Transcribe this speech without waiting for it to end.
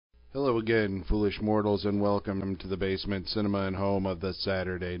Hello again, foolish mortals, and welcome to the basement cinema and home of the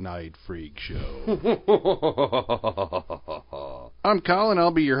Saturday Night Freak Show. I'm Colin,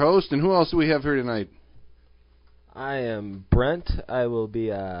 I'll be your host, and who else do we have here tonight? I am Brent. I will be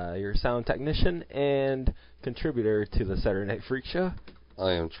your sound technician and contributor to the Saturday Night Freak Show.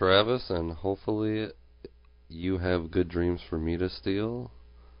 I am Travis, and hopefully you have good dreams for me to steal.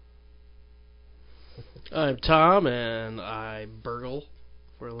 I'm Tom, and I burgle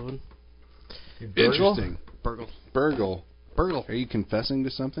for a living. Interesting. Burgle. Are you confessing to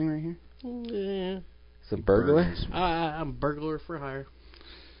something right here? Yeah. It's a burglar? I'm a burglar for hire.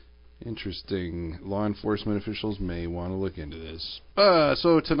 Interesting. Law enforcement officials may want to look into this.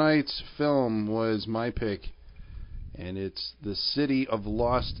 So tonight's film was my pick, and it's The City of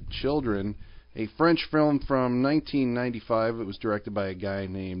Lost Children, a French film from 1995. It was directed by a guy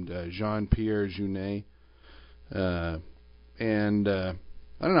named Jean-Pierre Jeunet.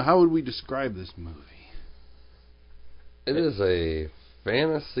 I don't know, how would we describe this movie? It is a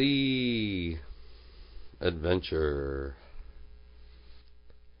fantasy adventure.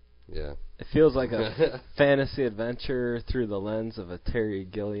 Yeah. It feels like a fantasy adventure through the lens of a Terry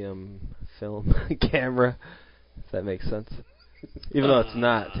Gilliam film camera, if that makes sense. Even though it's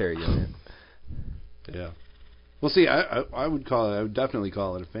not Terry Gilliam. Yeah. Well, see, I would definitely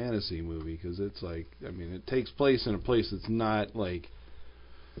call it a fantasy movie, because it's like, I mean, it takes place in a place that's not like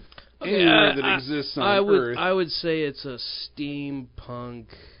anywhere that exists on Earth. I would say it's a steampunk.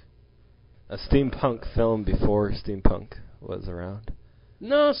 A steampunk film before steampunk was around.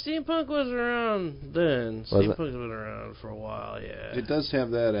 No, steampunk was around then. Steampunk's been around for a while, yeah. It does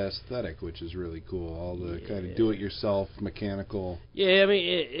have that aesthetic, which is really cool. All the kind of do-it-yourself mechanical. Yeah, I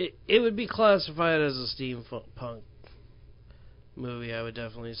mean, it would be classified as a steampunk movie, I would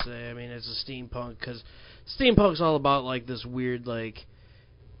definitely say. I mean, it's a steampunk, because steampunk's all about, like, this weird,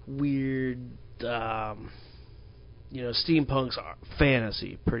 steampunk's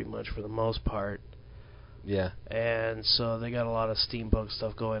fantasy, pretty much, for the most part. Yeah. And so they got a lot of steampunk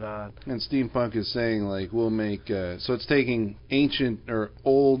stuff going on. And steampunk is saying, like, we'll make... so it's taking ancient or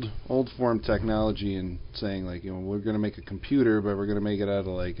old form technology and saying, like, you know, we're going to make a computer, but we're going to make it out of,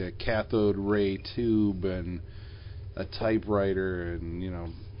 like, a cathode ray tube and a typewriter and, you know...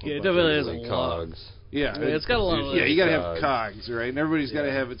 Yeah, it definitely has a lot. Cogs. Yeah, it's got a lot of... Yeah, you got to have cogs, right? And everybody's got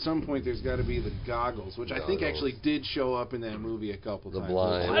to have, at some point, there's got to be the goggles, which I think actually did show up in that movie a couple times. All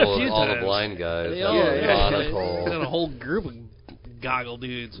times. the blind guys. They got a whole group of goggle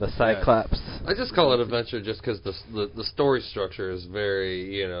dudes. The Cyclops. I just call it adventure just because the story structure is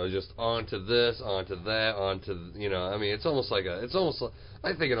very, just onto this, onto that, onto, I mean,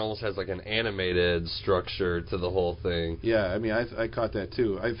 I think it almost has like an animated structure to the whole thing. Yeah, I mean, I caught that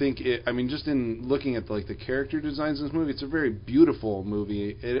too. I think just in looking at like the character designs in this movie, it's a very beautiful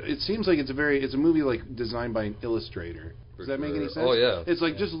movie. It seems like it's a movie like designed by an illustrator. Does that make any sense? Oh yeah. It's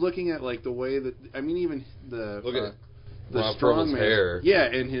like just looking at like the way that, I mean, even the look at the strong man, hair. Yeah,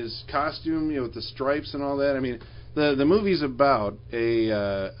 and his costume, with the stripes and all that. I mean, the movie's about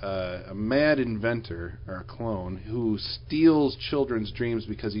a mad inventor, or a clone, who steals children's dreams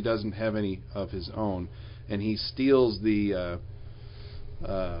because he doesn't have any of his own, and he steals the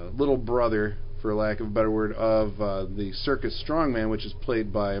little brother, for lack of a better word, of the circus strongman, which is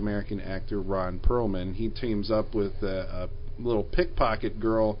played by American actor Ron Perlman. He teams up with a little pickpocket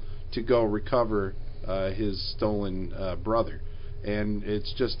girl to go recover his stolen brother. And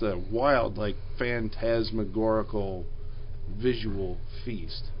it's just a wild, like, phantasmagorical visual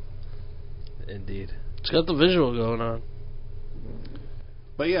feast. Indeed. It's got the visual going on.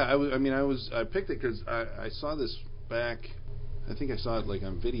 But yeah, I picked it because I saw this back, I think I saw it like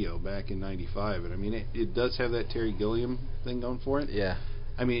on video back in '95, and I mean, it does have that Terry Gilliam thing going for it. Yeah.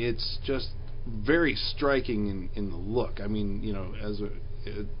 I mean, it's just very striking in the look. I mean,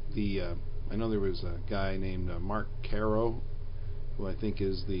 I know there was a guy named Mark Caro, who I think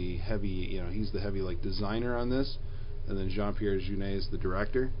is the heavy, he's the heavy like designer on this, and then Jean-Pierre Jeunet is the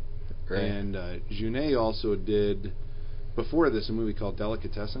director. Right. And Jeunet also did before this a movie called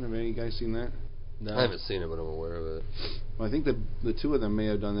Delicatessen. Have any of you guys seen that? No. I haven't seen it, but I'm aware of it. Well, I think the two of them may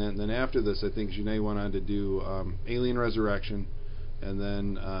have done that. And then after this, I think Jeunet went on to do Alien Resurrection, and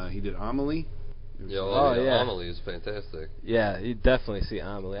then he did Amelie. Yeah, Amelie is fantastic. Yeah, you definitely see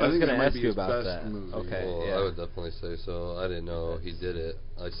Amelie. I was going to ask you about that. Movie. Okay, well, yeah. I would definitely say so. I didn't know he did it.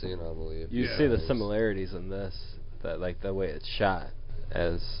 I've seen Amelie. You see the similarities in this, that like the way it's shot,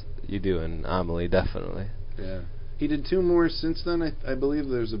 as you do in Amelie, definitely. Yeah. He did two more since then. I believe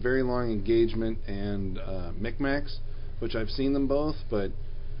there's a Very Long Engagement and Micmacs, which I've seen them both, but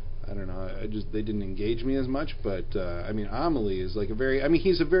I don't know. They didn't engage me as much. But I mean, Amelie is like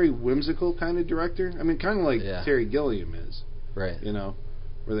he's a very whimsical kind of director. I mean, kind of like Terry Gilliam is. Right. You know,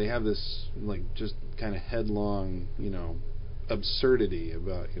 where they have this like just kind of headlong, absurdity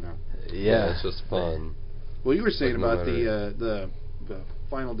about, Yeah, it's just fun. Well, you were saying about the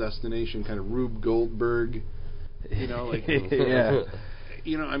Final Destination kind of Rube Goldberg, like yeah.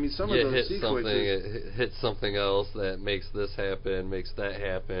 I mean, some of those sequences. It hits something else that makes this happen, makes that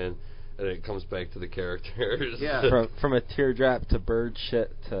happen, and it comes back to the characters. Yeah. From a teardrop to bird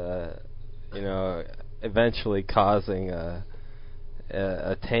shit to, eventually causing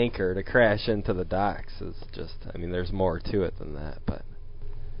a tanker to crash into the docks is just. I mean, there's more to it than that, but.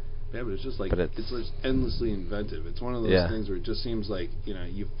 Yeah, but it's just like it's just endlessly inventive. It's one of those things where it just seems like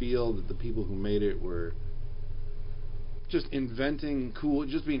you feel that the people who made it were just inventing cool,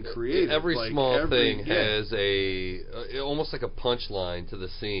 just being creative. Every small thing has almost like a punchline to the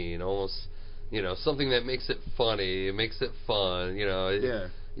scene, almost something that makes it funny, it makes it fun.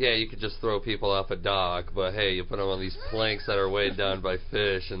 Yeah, you could just throw people off a dock, but hey, you put them on these planks that are weighed down by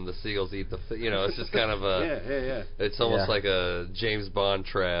fish, and the seagulls eat the fish. It's just kind of a It's almost like a James Bond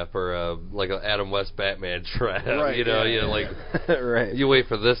trap or like an Adam West Batman trap. Right. Right. You wait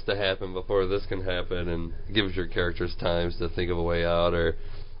for this to happen before this can happen, and it gives your characters times to think of a way out or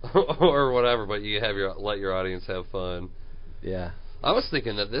or whatever. But you let your audience have fun. Yeah. I was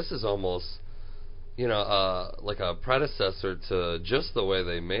thinking that this is almost. Like a predecessor to just the way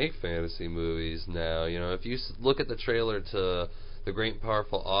they make fantasy movies now. If you look at the trailer to The Great and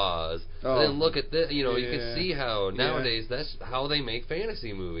Powerful Oz, then look at this, you can see how nowadays that's how they make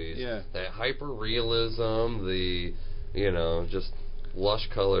fantasy movies. Yeah. That hyper-realism, the, just lush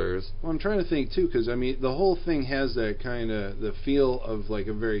colors. Well, I'm trying to think, too, because, I mean, the whole thing has that kind of, the feel of, like,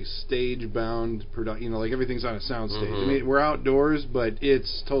 a very stage-bound production, like everything's on a soundstage. Mm-hmm. I mean, we're outdoors, but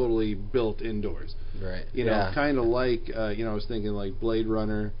it's totally built indoors. Right. Kind of like, I was thinking, like, Blade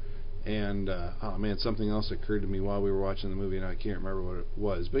Runner, and, something else occurred to me while we were watching the movie, and I can't remember what it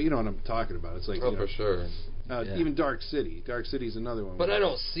was, but you know what I'm talking about. It's like, for sure. Even Dark City. Dark City's another one. But I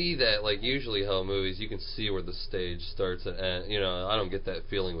don't see that, like, usually how movies, you can see where the stage starts and ends. I don't get that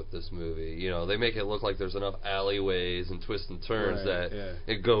feeling with this movie. They make it look like there's enough alleyways and twists and turns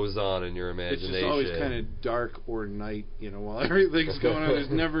it goes on in your imagination. It's just always kind of dark or night, while everything's going on. There's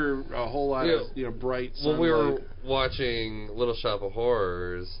never a whole lot of, bright sunlight. When we were watching Little Shop of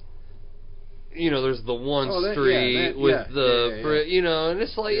Horrors, there's the one street with and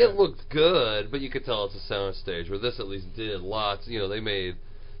it's like it looked good, but you could tell it's a sound stage. Where this at least did lots. They made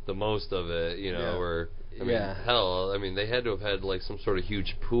the most of it. Where hell, they had to have had like some sort of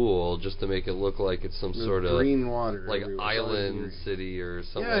huge pool just to make it look like it's some sort of green water, like island city or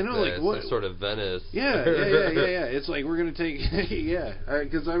something. Yeah, I know, like what, some sort of Venice. Yeah. It's like we're gonna take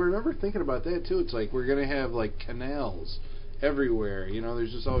because I remember thinking about that too. It's like we're gonna have like canals everywhere.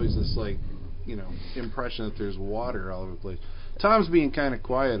 There's just always this like. Impression that there's water all over the place. Tom's being kind of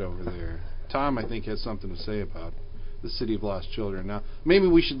quiet over there. Tom, I think, has something to say about the City of Lost Children. Now, maybe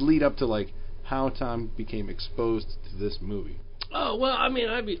we should lead up to like how Tom became exposed to this movie. Oh well,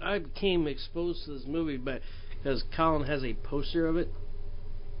 I became exposed to this movie, but because Colin has a poster of it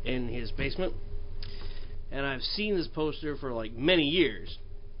in his basement, and I've seen this poster for like many years.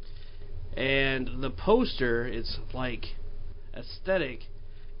 And the poster, it's like aesthetic.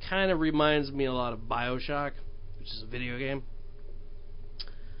 Kind of reminds me a lot of BioShock, which is a video game.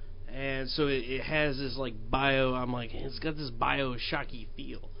 And so it has this like I'm like, it's got this BioShocky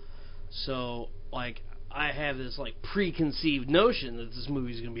feel. So like I have this like preconceived notion that this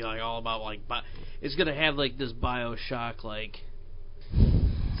movie's gonna be like all about like it's gonna have like this BioShock like.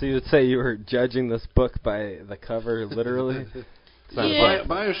 So you would say you were judging this book by the cover, literally?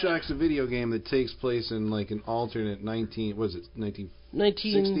 BioShock's a video game that takes place in like an alternate 1960?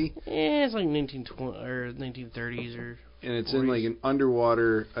 It's like 1920 or 1930s or. And it's 40s. in like an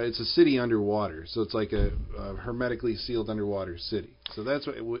underwater. It's a city underwater, so it's like a hermetically sealed underwater city. So that's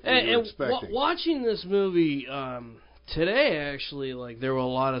what you're expecting. Watching this movie today, actually, like there were a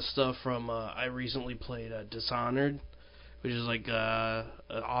lot of stuff from. I recently played Dishonored, which is like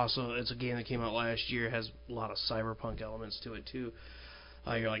also it's a game that came out last year. It has a lot of cyberpunk elements to it too.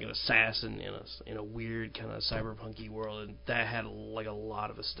 You're like an assassin in a weird kind of cyberpunky world, and that had like a lot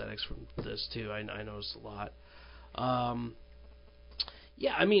of aesthetics from this too. I noticed a lot. I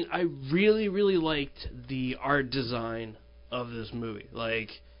really, really liked the art design of this movie.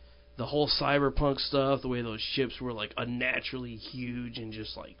 Like the whole cyberpunk stuff, the way those ships were like unnaturally huge and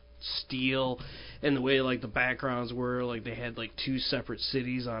just like steel, and the way like the backgrounds were like they had like two separate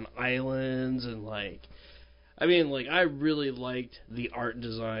cities on islands, and like I mean, like, I really liked the art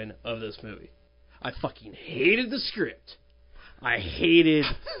design of this movie. I fucking hated the script. I hated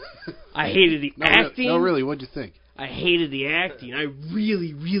the acting. No, really, what'd you think? I hated the acting. I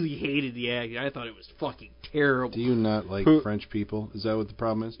really, really hated the acting. I thought it was fucking terrible. Do you not like French people? Is that what the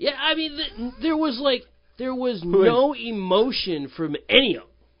problem is? Yeah, I mean, there was no emotion from any of them.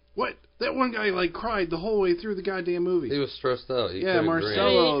 What? That one guy, like, cried the whole way through the goddamn movie. He was stressed out.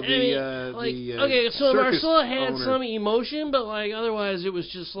 Marcelo, okay, so Marcelo had some emotion, but, like, otherwise it was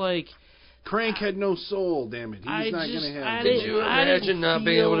just, like... Crank had no soul, damn it. He's not going to have... Did you imagine not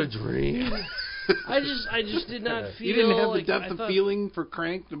being able to dream? I just did not feel... You didn't have like, the depth of feeling for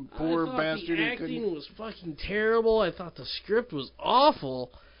Crank, the poor bastard. The acting was fucking terrible. I thought the script was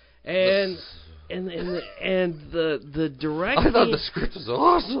awful, and the director... I thought the script was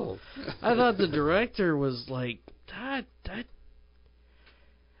awesome. I thought the director was like that.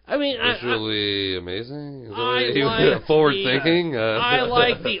 I mean, visually amazing. Is that forward thinking. I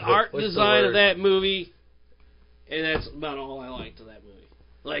like the art design of that movie, and that's about all I liked of that movie.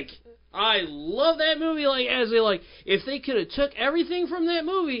 Like, I love that movie. Like, if they could have took everything from that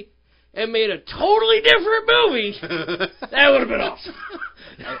movie and made a totally different movie, that would have been awesome.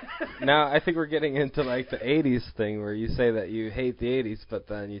 Now, I think we're getting into, like, the 80s thing where you say that you hate the 80s, but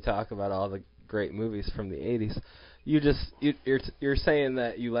then you talk about all the great movies from the 80s. You're saying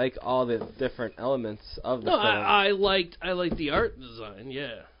that you like all the different elements of the film. I liked the art design,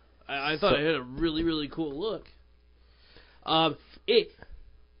 yeah. I thought it had a really, really cool look.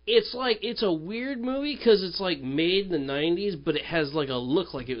 It's a weird movie because it's, like, made in the 90s, but it has, like, a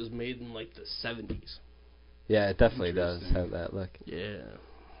look like it was made in, like, the 70s. Yeah, it definitely does have that look. Yeah.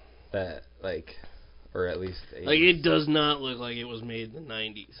 That, like, or at least 80s. Like, it does not look like it was made in the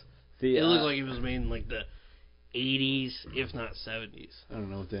 90s. It looked like it was made in, like, the 80s, if not 70s. I don't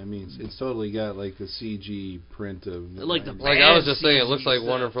know what that means. It's totally got, like, the CG print of... Like I was just saying, it looks like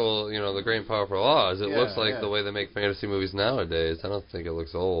wonderful, the Great and Powerful Oz. It looks like the way they make fantasy movies nowadays. I don't think it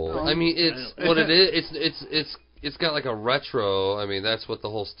looks old. I mean, it's what it is. It's got like a retro. I mean, that's what the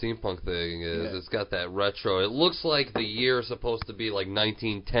whole steampunk thing is. Yeah. It's got that retro. It looks like the year is supposed to be like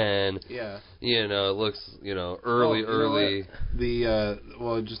 1910. Yeah. It looks, early.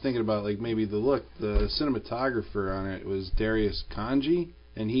 Just thinking about like maybe the look. The cinematographer on it was Darius Kanji,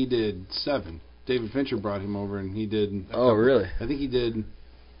 and he did 7. David Fincher brought him over, and he did. Really? I think he did.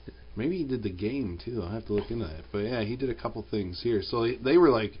 Maybe he did The Game too. I'll have to look into that. But yeah, he did a couple things here. So they were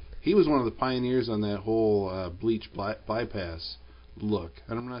like. He was one of the pioneers on that whole bleach bypass look.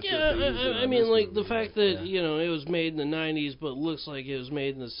 And I'm not sure if they used it I mean, like, the fact that, it was made in the 90s but looks like it was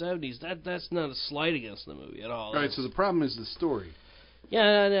made in the 70s, that's not a slight against the movie at all. Right, so the problem is the story. Yeah,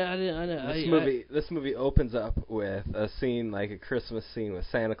 I know. This movie opens up with a scene, like a Christmas scene with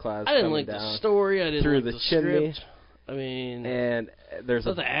Santa Claus I didn't coming like down the story, I didn't through like the the chimney. script. I mean... And there's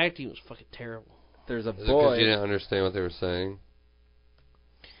the acting was fucking terrible. There's a Is it boy... because you didn't understand what they were saying?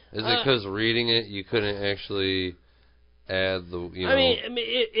 Is it because reading it, you couldn't actually add the, I mean,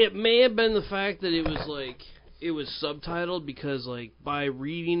 it may have been the fact that it was, like, it was subtitled because, like, by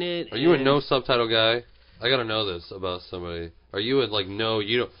reading it... Are you a no subtitle guy? I gotta know this about somebody. Are you like, no,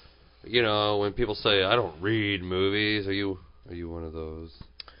 you don't... when people say, I don't read movies, are you one of those?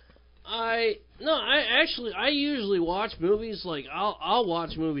 I usually watch movies, like, I'll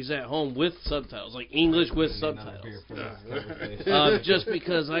watch movies at home with subtitles, like English with subtitles. Just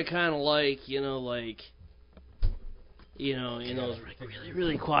because I kind of like, in those really,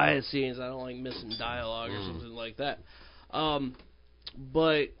 really quiet scenes, I don't like missing dialogue or something like that.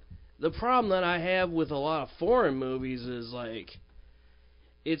 But the problem that I have with a lot of foreign movies is, like,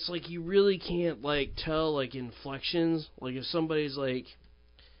 it's like you really can't, like, tell, like, inflections. Like, if somebody's, like...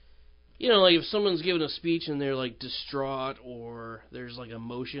 like if someone's giving a speech and they're like distraught or there's like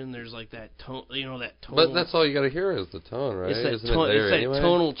emotion, there's like that tone, that tone. But that's all you got to hear is the tone, right? It's that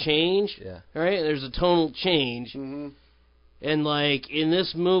tonal change, right? There's a tonal change, and like in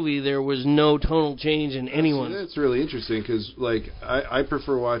this movie, there was no tonal change in anyone. That's really interesting because like I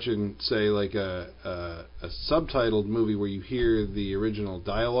prefer watching, say, like a subtitled movie where you hear the original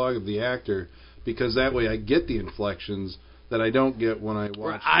dialogue of the actor because that way I get the inflections that I don't get when I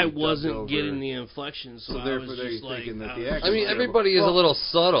watch. I wasn't getting the inflections, so therefore they're thinking that the actors. I mean, everybody is a little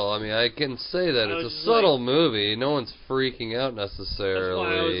subtle. I mean, I can say that it's a subtle movie. No one's freaking out necessarily.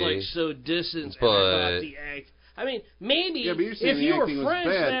 That's why I was like so distant. But and I thought the act. I mean, maybe but you're saying if the you were acting French,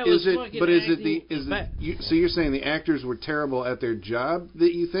 was bad. that was fucking so you're saying the actors were terrible at their job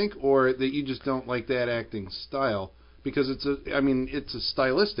that you think, or that you just don't like that acting style? Because it's a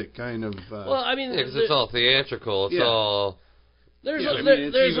stylistic kind of... because it's all theatrical. It's all... There's Yeah, a, I mean, there,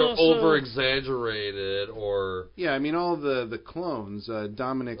 it's there's Either also over exaggerated or Yeah, I mean all the clones,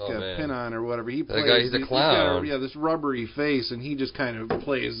 Dominic man. Pinnon or whatever, he That plays. guy, he's a got clown. this rubbery face, and he just kind of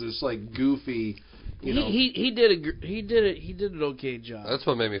plays this like goofy, you know. he did an okay job. that's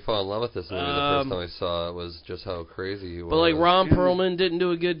what made me fall in love with this movie the first time I saw it was just how crazy he was. But like Ron And- Perlman didn't do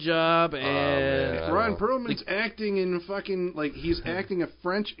a good job, man. and I Ron know. Perlman's acting in fucking like he's acting a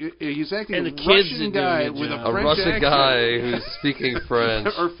French, he's acting And a the kids Russian didn't do a guy good with job. a a French Russian accent. guy who's speaking French.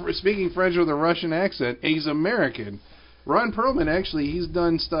 or speaking French with a Russian accent. And he's American. Ron Perlman actually, he's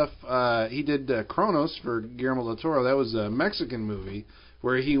done stuff. He did Kronos for Guillermo del Toro. That was a Mexican movie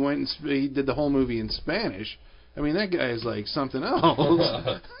where he went and he did the whole movie in Spanish. I mean, that guy is like something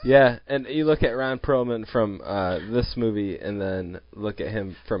else. Yeah, and you look at Ron Perlman from this movie, and then look at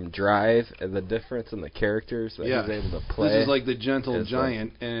him from Drive, and the difference in the characters that Yeah. he's able to play. This is like the gentle It's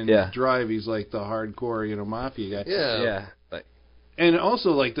giant, and yeah. Drive, he's like the hardcore, mafia guy. Yeah. yeah, like And also,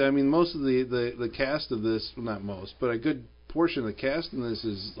 like, I mean, most of the cast of this, well, not most, but a good portion of the cast in this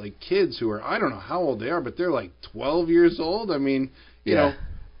is like kids who are, I don't know how old they are, but they're like 12 years old. I mean, you Yeah. know,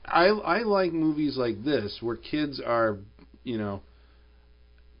 I like movies like this where kids are,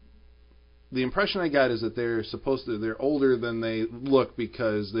 the impression I got is that they're older than they look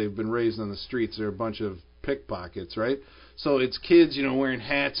because they've been raised on the streets. They're a bunch of pickpockets, right? So it's kids, wearing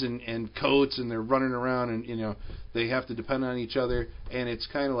hats and coats, and they're running around, and they have to depend on each other, and it's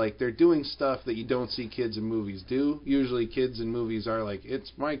kind of like they're doing stuff that you don't see kids in movies do. Usually kids in movies are like,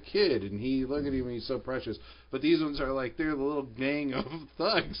 it's my kid, and look at him, he's so precious. But these ones are like, they're the little gang of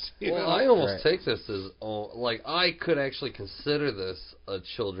thugs. Well, I almost take this as like I could actually consider this a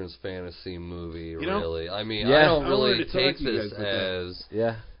children's fantasy movie. Really, I mean, Yeah. I don't I really wanted to talk take to you this guys about that. as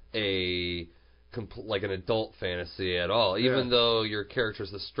yeah, a like an adult fantasy at all. Even though your character's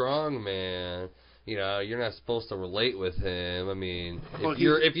the strong man, you're not supposed to relate with him. I mean, Well,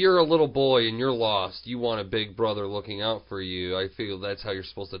 if you're a little boy and you're lost, you want a big brother looking out for you. I feel that's how you're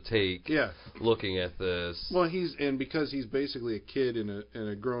supposed to take looking at this. Well, because he's basically a kid in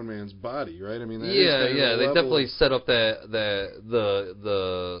a grown man's body, right? I mean, that is Yeah, kind of yeah. the They level definitely of- set up that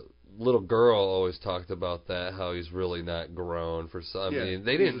the little girl always talked about that, how he's really not grown for some. I mean,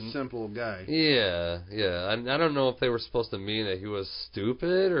 they he's didn't. a simple guy. Yeah, yeah. I don't know if they were supposed to mean that he was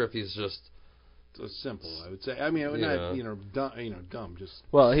stupid or if he's just. So simple, I would say. I mean, not dumb. Just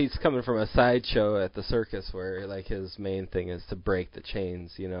well, he's coming from a sideshow at the circus where like his main thing is to break the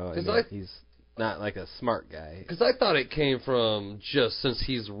chains. He's not like a smart guy. Because I thought it came from just since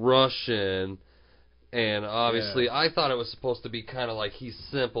he's Russian. And obviously, I thought it was supposed to be kind of like he's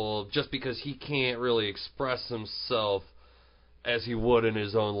simple just because he can't really express himself as he would in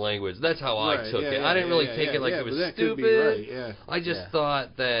his own language. That's how I took it. I didn't really take it like it was that could stupid. be right, yeah. I just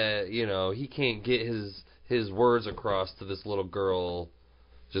thought that, he can't get his words across to this little girl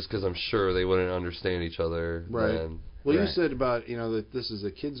just because I'm sure they wouldn't understand each other. Right. Then. Well, Right. you said about, that this is a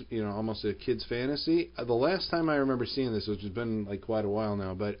kid's, almost a kid's fantasy. The last time I remember seeing this, which has been like quite a while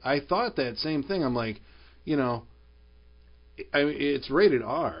now, but I thought that same thing. I'm like, it's rated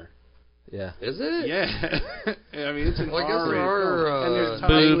R. Yeah. Is it? Yeah. I mean, it's an Well, I guess R-rated there are film. And there's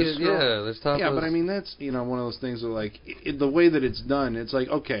boobs. topless Yeah, there's topless. Yeah, but I mean, that's, one of those things where, like, the way that it's done, it's like,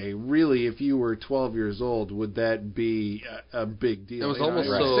 okay, really, if you were 12 years old, would that be a big deal? It was You know, almost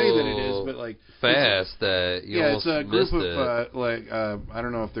I so say that it is, but, like... fast that you almost it's a group missed of, it. I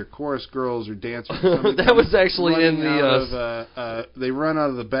don't know if they're chorus girls or dancers. Or something. That was actually in Running the... out of, they run out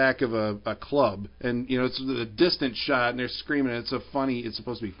of the back of a club, and, it's a distant shot, and they're screaming. It's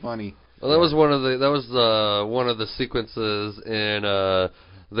supposed to be funny. Well, that was one of the sequences in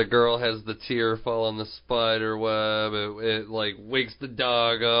the girl has the tear fall on the spider web. It like wakes the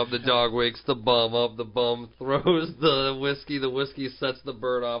dog up. The dog wakes the bum up. The bum throws the whiskey. The whiskey sets the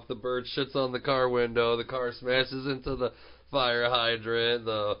bird off. The bird shits on the car window. The car smashes into the fire hydrant.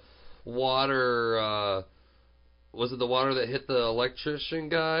 The water. Was it the water that hit the electrician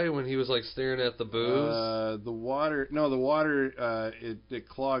guy when he was like staring at the booze? The water it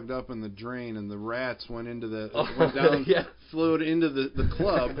clogged up in the drain, and the rats went into went down, flowed into the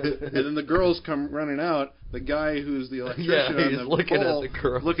club, and then the girls come running out. The guy who's the electrician on he's the looking pole, at the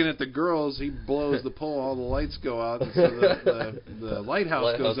girls. looking at the girls, he blows the pole, all the lights go out, and so the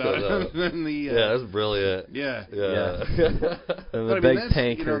lighthouse goes out. And then yeah, that's brilliant. Yeah. And But the I big mean, that's,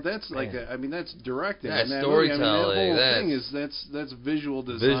 tanker. that's like that's directing. Yeah, in that storytelling. Movie. I mean, that whole That's- thing is that's visual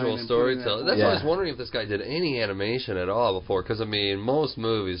design. Visual and storytelling. That's putting why I was wondering if this guy did any animation at all before, because I mean, most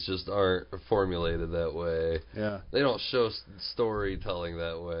movies just aren't formulated that way. Yeah. They don't show storytelling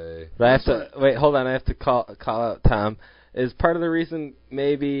that way. But I have to wait. Hold on. I have to call out Tom. Is part of the reason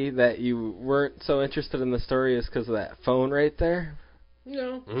maybe that you weren't so interested in the story is because of that phone right there?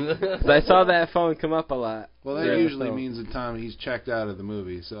 No. 'Cause I saw that phone come up a lot. Well, that usually means that Tom, he's checked out of the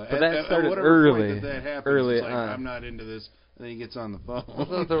movie. So But that started at whatever early. point that happens, Early it's like, on. I'm not into this. And then he gets on the phone. I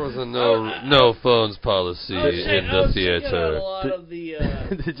thought there was a no phones policy in the theater. A lot of the,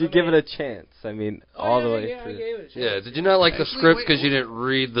 Did you give it a chance? I mean, all the way yeah, I through. gave it a chance. Yeah, did you not like the Actually, script wait, because you didn't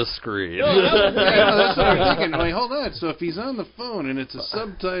read the screen? Yeah, that's what I'm thinking. Like, hold on. So if he's on the phone and it's a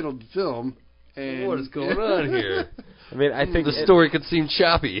subtitled film, and What is going on here? I mean, I think The story could seem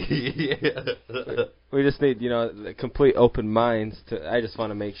choppy. we just need, the complete open minds to. I just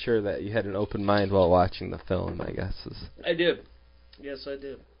want to make sure that you had an open mind while watching the film. I guess I did. Yes, I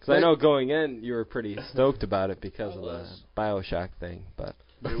did. because I know going in you were pretty stoked about it because of the BioShock thing, but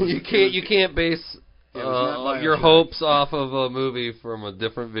You can't base It was not your BioShock. hopes off of a movie from a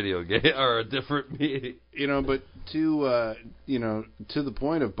different video game or a different media. But to the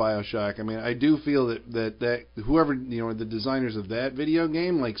point of BioShock, I mean, I do feel that whoever, the designers of that video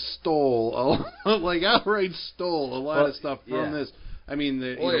game, like, outright stole a lot of stuff from this. I mean,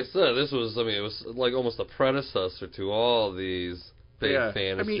 Like I said, it was like almost a predecessor to all these big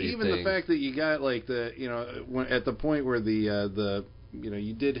fantasy I mean, even things. the fact that you got, like, at the point where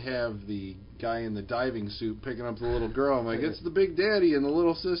you did have the guy in the diving suit picking up the little girl. I'm like, it's the big daddy and the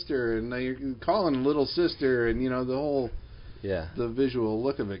little sister, and you're calling little sister, and the whole the visual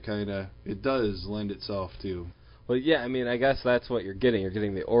look of it it does lend itself to. Well, yeah, I mean, I guess that's what you're getting. You're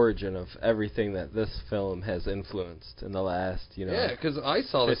getting the origin of everything that this film has influenced in the last, Yeah, because I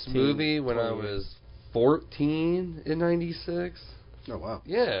saw this 15, movie when I 20 was 14 in '96. Oh wow.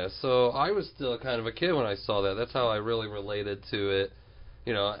 Yeah, so I was still kind of a kid when I saw that. That's how I really related to it.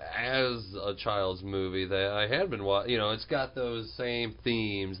 As a child's movie that I had been watching, it's got those same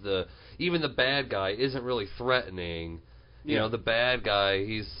themes. Even the bad guy isn't really threatening. Yeah. The bad guy,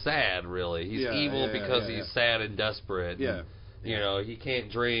 he's sad, really. He's evil because he's sad and desperate. Yeah. And, he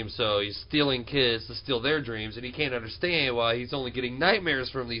can't dream, so he's stealing kids to steal their dreams, and he can't understand why he's only getting nightmares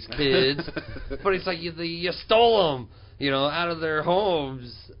from these kids. But it's like you stole them, out of their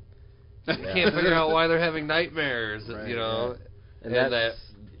homes. You can't figure out why they're having nightmares, Right, And that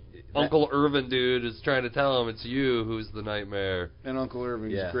Uncle Irvin dude is trying to tell him it's you who's the nightmare. And Uncle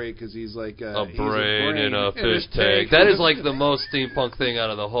Irving's great because he's like A he's brain in a fish tank. tank. That is like the most steampunk thing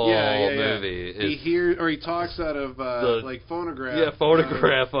out of the whole movie. He talks out of like phonograph. Yeah,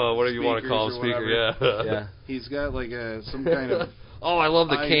 phonograph. Whatever you want to call him, speakers or speaker. Yeah. He's got like some kind of. Oh, I love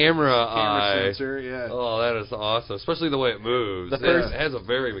the camera eye. sensor. Yeah. Oh, that is awesome, especially the way it moves. It has a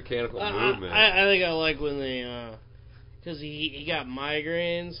very mechanical movement. I think I like when they, because he got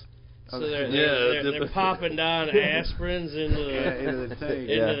migraines. So they're popping down aspirins into the tank.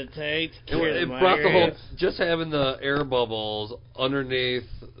 Into the tank. It brought the whole just having the air bubbles underneath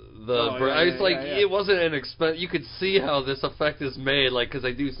the. It wasn't an expense. You could see how this effect is made, like because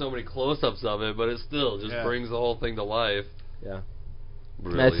they do so many close-ups of it, but it still just brings the whole thing to life. Yeah.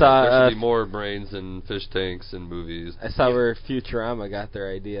 Brilliant. I saw, there should be more brains in fish tanks in movies. I saw where Futurama got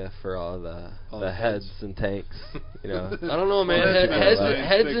their idea for all the heads and tanks. I don't know, man.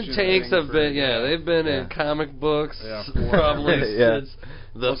 Heads and tanks have been, they've been in comic books probably since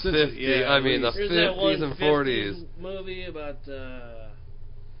the 50s. I mean, the 50s and 40s. Movie about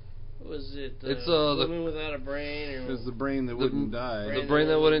what was it? It's Woman Without a Brain. It was the brain that wouldn't die. The brain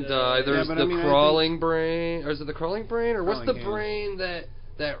that wouldn't die. There's the crawling brain, or is it the crawling brain, or what's the brain that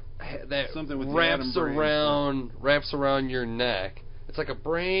wraps around your neck? It's like a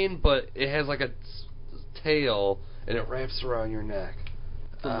brain, but it has like a tail, and it wraps around your neck.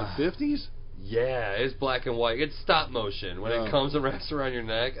 From the 50s? Yeah, it's black and white. It's stop motion when it comes and wraps around your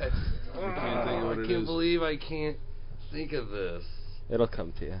neck. I can't believe I can't think of this. It'll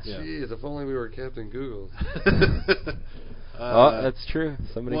come to you. Yeah. Jeez, if only we were Captain Google. That's true.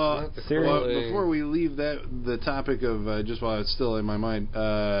 Somebody. Before we leave the topic of just while it's still in my mind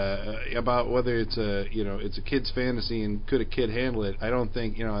about whether it's a kid's fantasy and could a kid handle it, I don't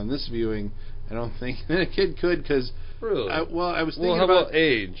think on this viewing, I don't think a kid could because. Really? I was thinking how about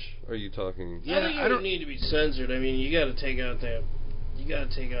age? Are you talking? Yeah, I think it would need to be censored. I mean, you got to take out the.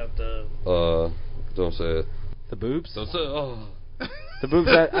 Don't say it. The boobs. Don't say. Oh. The boobs.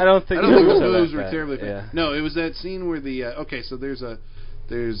 I don't think. I don't think the boobs were bad. terribly bad. Yeah. No, it was that scene where the so there's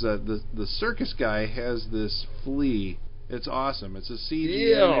the circus guy has this flea. It's awesome. It's a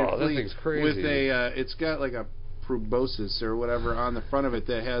CG that flea thing's crazy. with it's got like a proboscis or whatever on the front of it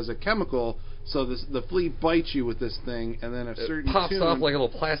that has a chemical. So the flea bites you with this thing, and then it pops off like a little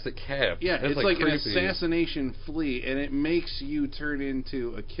plastic cap. Yeah, it's like creepy. an assassination flea, and it makes you turn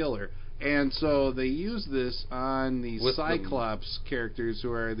into a killer. And so they use this on these With Cyclops characters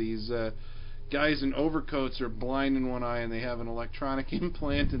who are these guys in overcoats are blind in one eye and they have an electronic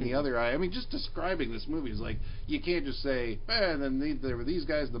implant in the other eye. I mean, just describing this movie is like, you can't just say, then there were these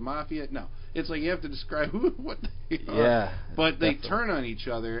guys, the mafia. No. It's like you have to describe what they are. Yeah. But they turn on each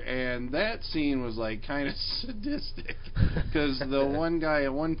other, and that scene was like kind of sadistic. Because the one guy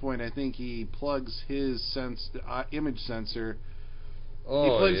at one point, I think he plugs his image sensor. Oh, He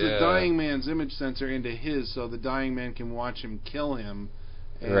plugs yeah. the dying man's image sensor into his so the dying man can watch him kill him.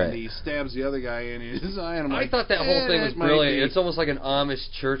 And Right. he stabs the other guy in his eye. And I'm I like, thought that whole thing was might brilliant. be- It's almost like an Amish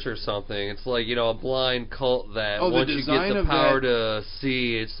church or something. It's like, a blind cult that Oh, the once you get design the of power that- to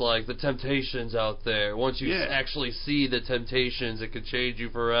see, it's like the temptations out there. Once you Yeah. actually see the temptations, it could change you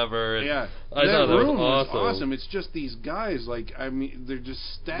forever. And Yeah, I that thought that room was awesome. It's just these guys, like, I mean, they're just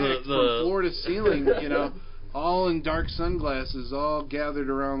stacked The- from floor to ceiling, all in dark sunglasses, all gathered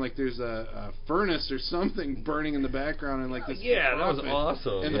around like there's a furnace or something burning in the background, and like this. Yeah, that was profit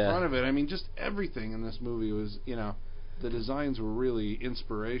awesome. In the Yeah. front of it, I mean, just everything in this movie was, the designs were really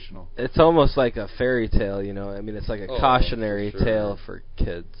inspirational. It's almost like a fairy tale, I mean, it's like a Oh, cautionary for sure. tale for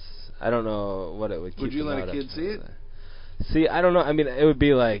kids. I don't know what it would keep Would you them let out a of kid see it? See, I don't know. I mean, it would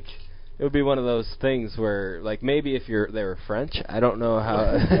be one of those things where, like, maybe if they were French, I don't know how.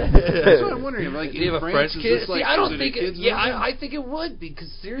 That's what I'm wondering. Like, Do you in have a France, French is kid? this like See, I don't considered think kids it. Yeah, movie? I think it would,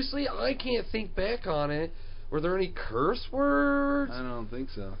 because seriously, I can't think back on it. Were there any curse words? I don't think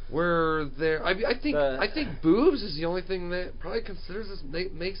so. Were there? I think The- I think boobs is the only thing that probably considers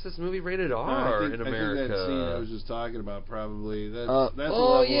makes this movie rated R in America. I think that scene I was just talking about probably. That's Oh. a Oh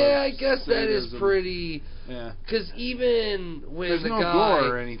level yeah, of I guess that is sadism. pretty. Yeah. Because even when There's the no guy,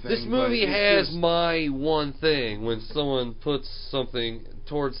 gore or anything, this but movie it's has just- my one thing. When someone puts something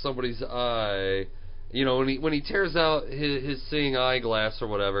towards somebody's eye, when he tears out his seeing eyeglass or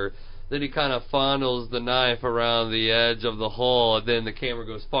whatever, then he kind of fondles the knife around the edge of the hole, and then the camera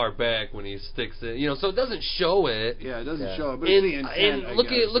goes far back when he sticks it. So it doesn't show it. Yeah, it doesn't Yeah. show it, but And, it's the intent. I look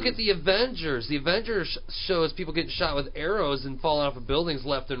guess. at the Avengers. The Avengers shows people getting shot with arrows and falling off of buildings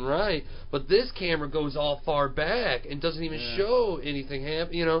left and right. But this camera goes all far back and doesn't even Yeah. show anything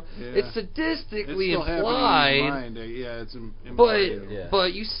happen. Yeah. It's sadistically It's still implied. happening in your mind. Yeah, it's But implied. Yeah.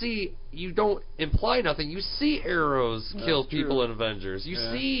 but you don't imply nothing. You see arrows That's kill true. people in Avengers. You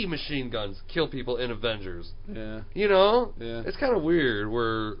Yeah. see machine guns kill people in Avengers. Yeah. Yeah. Yeah. It's kind of weird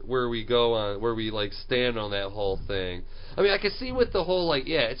where we go on, where we like stand on that whole thing. I mean, I can see with the whole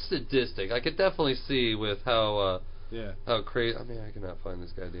it's sadistic. I could definitely see with how Yeah. crazy. I mean, I cannot find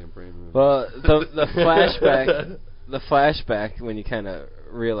this goddamn brain movie. Well, the flashback when you kind of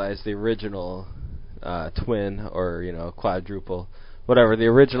realize the original twin or quadruple, whatever, the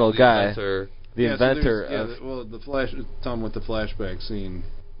original guy, Inventor. the Yeah, so inventor there's- of the flash. Tell them what the flashback scene.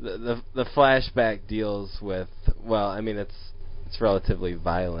 the flashback deals with. Well, I mean, it's relatively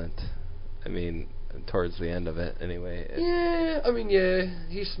violent. I mean, towards the end of it, anyway. Yeah, I mean, yeah,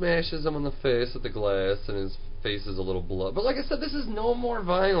 he smashes him in the face with the glass, and his face is a little blood. But like I said, this is no more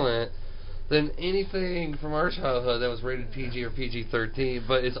violent than anything from our childhood that was rated PG or PG-13,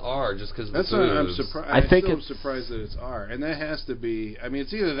 but it's R just because of the That's why I'm boobs. surprised. I think I'm it's- surprised that it's R, and that has to be. I mean,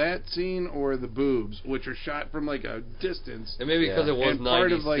 it's either that scene or the boobs, which are shot from like a distance, And maybe because Yeah. it was and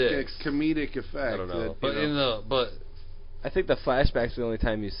part of 96. like a comedic effect. I don't know. That, But you know, I think the flashback's the only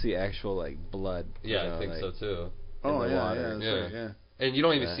time you see actual blood. yeah, I think so too. oh in the yeah, water. yeah, that's Yeah. right, yeah. And you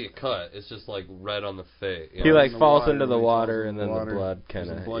don't even Yeah. see it cut. It's just like red on the face. He in like the falls water, into the when he water falls in and the then water. the blood There's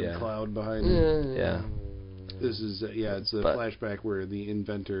kind a of blood cloud behind him. Yeah. This is it's the But- flashback where the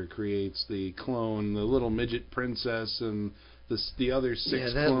inventor creates the clone, the little midget princess, and the other six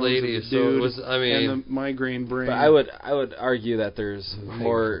Yeah, that clones lady of is the so. dude, Was I mean? and the migraine brain. But I would argue that there's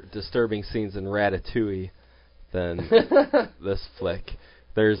more disturbing scenes in Ratatouille than this flick.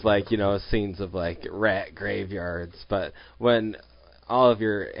 There's scenes of rat graveyards, but when all of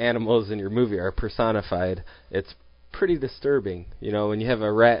your animals in your movie are personified, it's pretty disturbing. When you have a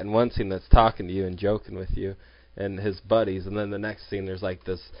rat in one scene that's talking to you and joking with you and his buddies, and then the next scene there's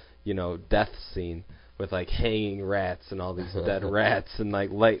this death scene with hanging rats and all these dead rats and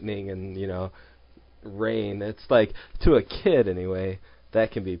lightning and rain. It's to a kid anyway,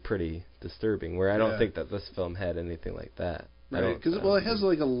 that can be pretty disturbing, where I don't Yeah. think that this film had anything like that. Right, because it has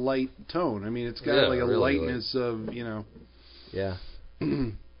like a light tone. I mean, it's got Yeah, like a really lightness of Yeah.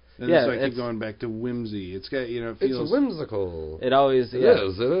 And Yeah, that's why I keep it's- going back to whimsy. It's got it it's feels whimsical. It always It yeah.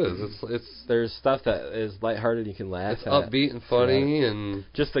 is. It is. It's There's stuff that is lighthearted you can laugh it's at. upbeat and funny and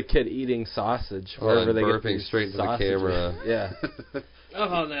Just the kid eating sausage Oh, wherever and they get burping these straight into the sausages. camera. Yeah.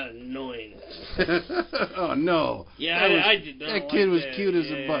 Oh, that annoying. Oh no. Yeah, I did not. That like kid was that. cute as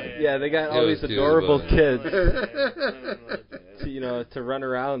a butt. Yeah, they got all It was these cute, adorable but- kids Yeah. to run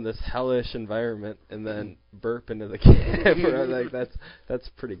around this hellish environment and then burp into the camera. Like that's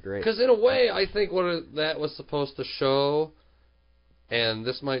pretty great. Because in a way, I think that was supposed to show, and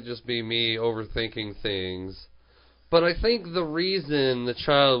this might just be me overthinking things, but I think the reason the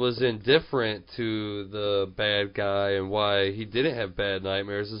child was indifferent to the bad guy and why he didn't have bad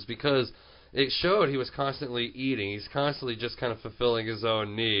nightmares is because it showed he was constantly eating. He's constantly just kind of fulfilling his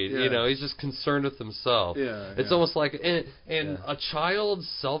own need. Yeah. You know, he's just concerned with himself. Yeah, It's yeah. almost like, and a child's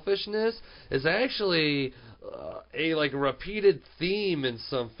selfishness is actually a like repeated theme in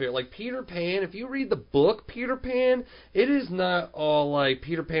some fear. Like Peter Pan, if you read the book Peter Pan, it is not all like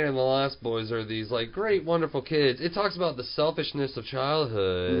Peter Pan and the Lost Boys are these like great, wonderful kids. It talks about the selfishness of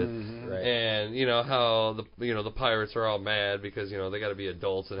childhood. Right. And you know how the pirates are all mad because they got to be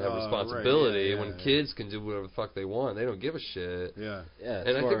adults and have Right, responsibility. yeah, When yeah. kids can do whatever the fuck they want, they don't give a shit. Yeah. Yeah, it's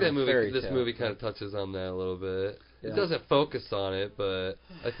And I more think of a fairy this tale. movie kind of touches on that a little bit. Yeah. It doesn't focus on it, but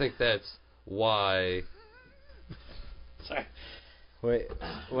I think that's why. Sorry. Wait,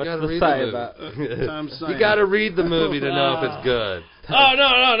 You what's gotta the read side the about? movie. Tom's You sign. got to read the movie to know if it's good. Oh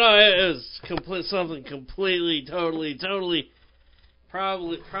no! It was something completely, totally,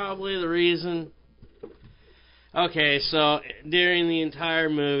 probably the reason. Okay, so during the entire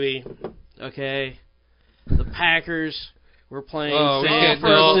movie, okay, the Packers were playing Oh, we San can't.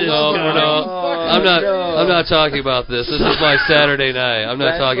 Francisco. I'm not talking about this. This is my Saturday night. I'm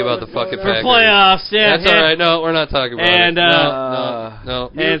not talking about the fucking For Packers. playoffs, yeah. That's all right. No, we're not talking about And, it. No.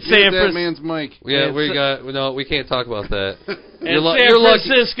 And Mute San that Fran- man's mic. Yeah, and we can't talk about that. and You're San lucky.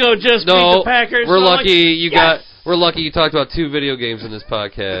 Francisco just beat No, the Packers. we're so I'm lucky like, We're lucky you talked about 2 video games in this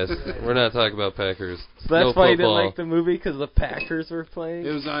podcast. We're not talking about Packers. So that's No why you didn't football. like the movie because the Packers were playing. It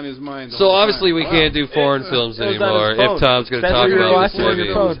was on his mind. the So whole obviously time. we can't do foreign films it was on anymore his phone. if Tom's going to That's talk what you were about this watching on movie.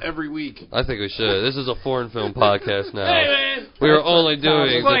 your phone. every week. I think we should. This is a foreign film podcast now. Hey man, We are only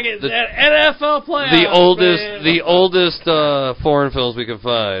doing it's like the NFL playoffs. the oldest foreign films we can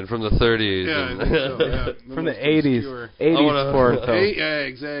find from the 30s. Yeah, I and think so, yeah. From the most 80s. obscure. 80s foreign film. Yeah,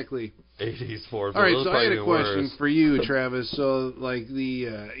 exactly. 80s foreign films. All right, Those so I probably had a get question worse. for you, Travis. So, like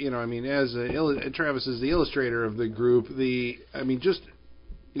as Travis is the illustrator of the group, just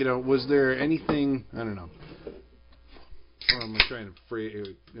was there anything? I don't know. Or am I trying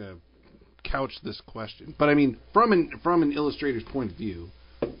to couch this question? But I mean, from an illustrator's point of view,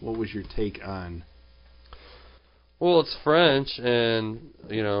 what was your take on? Well, it's French, and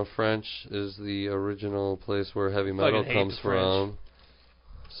French is the original place where heavy metal Fucking hate comes the French. from.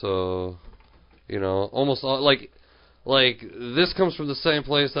 So, almost all, like this comes from the same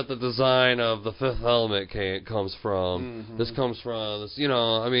place that the design of the Fifth Element comes from. Mm-hmm. This comes from this.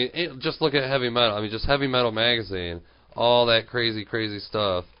 Just look at heavy metal. I mean, just Heavy Metal magazine, all that crazy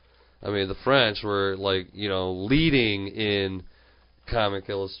stuff. I mean, the French were leading in comic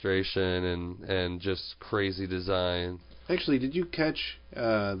illustration and just crazy design. Actually, did you catch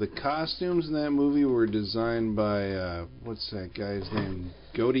the costumes in that movie were designed by what's that guy's name?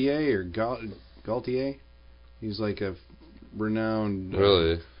 Gautier or Gaultier? He's like a renowned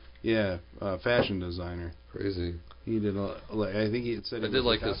Really fashion designer. crazy. He did. I think he said. I it did was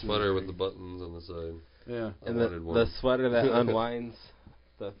like a the costume sweater with designer. the buttons on the side. Yeah. I And wanted one. the sweater that unwinds,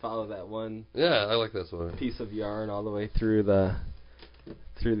 follow that one Yeah, I like that sweater. piece of yarn all the way through the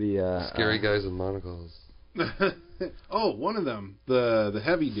Scary guys in monocles. Oh, one of them, the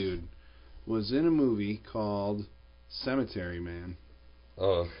heavy dude, was in a movie called Cemetery Man.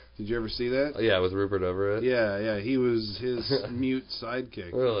 Oh, Did you ever see that? yeah, with Rupert Everett. Yeah. He was his mute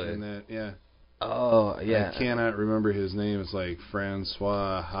sidekick. Really? In that, yeah. Oh yeah. I cannot remember his name. It's like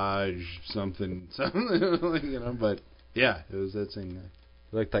Francois Hodge something, but yeah, it was that same guy.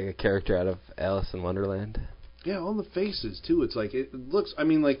 Looked like a character out of Alice in Wonderland. Yeah, all the faces too. It's like it looks. I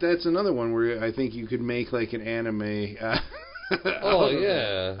mean, like that's another one where I think you could make like an anime. Oh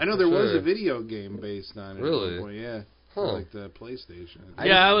yeah. I know there was sure. a video game based on it. Really? At one point, yeah. Huh. Like the PlayStation.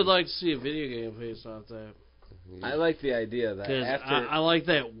 Yeah, I would like to see a video game based off that. I like the idea that Because after I like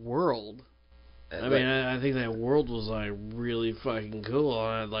that world. I mean, I think that world was like really fucking cool,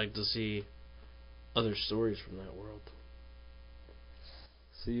 and I'd like to see other stories from that world.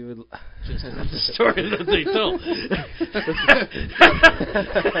 so you would. Just not the story that they told.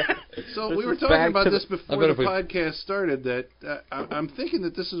 So we were This is talking back about to this the- before bet the if we- podcast started. That I'm thinking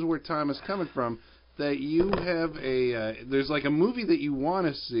that this is where Tom is coming from. That you have there's like a movie that you want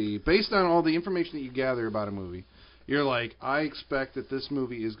to see based on all the information that you gather about a movie. You're like, I expect that this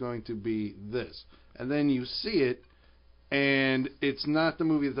movie is going to be this, and then you see it, and it's not the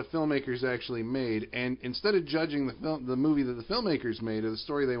movie that the filmmakers actually made. And instead of judging the movie that the filmmakers made or the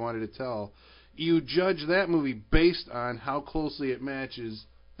story they wanted to tell, you judge that movie based on how closely it matches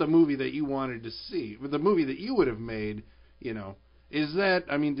the movie that you wanted to see, the movie that you would have made. You know, is that?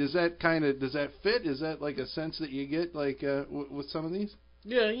 I mean, does that fit? Is that like a sense that you get like with some of these?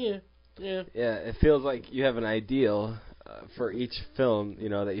 Yeah. Yeah, it feels like you have an ideal for each film, you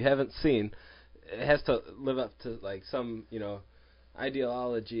know, that you haven't seen. It has to live up to like some, you know,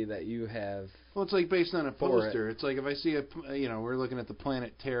 ideology that you have. Well, it's like based on a poster. it. It's like if I see we're looking at the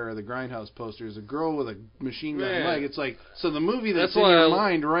Planet Terror, the Grindhouse poster, there's a girl with a machine gun leg. It's like, so the movie that's in your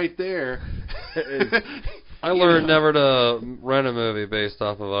mind right there. I learned never to rent a movie based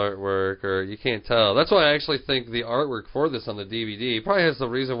off of artwork, or you can't tell. That's why I actually think the artwork for this on the DVD probably has the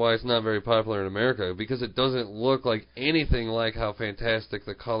reason why it's not very popular in America, because it doesn't look like anything like how fantastic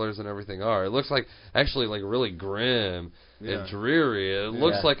the colors and everything are. It looks like actually like really grim and dreary. It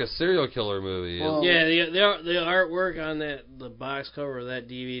looks like a serial killer movie. Well, the artwork on the box cover of that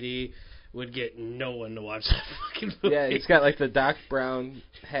DVD would get no one to watch that fucking movie. Yeah, it's got like the Doc Brown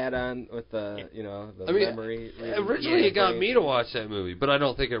hat on with the, you know, the memory. Originally it got me to watch that movie, but I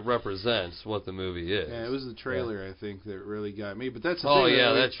don't think it represents what the movie is. Yeah, it was the trailer, I think, that really got me. But that's the thing.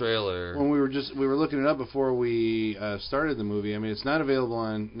 Oh, that trailer. When we were looking it up before we started the movie. I mean, it's not available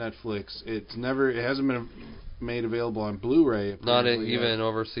on Netflix. It hasn't been made available on Blu-ray. Not even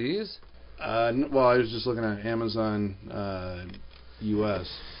overseas? Well, I was just looking at Amazon US.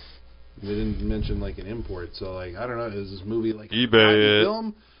 They didn't mention like an import, so like I don't know. Is this movie like eBay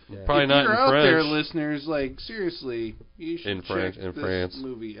film? Yeah. Probably if not you're in out French. there, listeners, like seriously, you should check this France.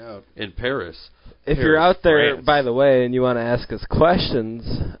 movie out. In Paris. If you're out there, France. by the way, and you want to ask us questions,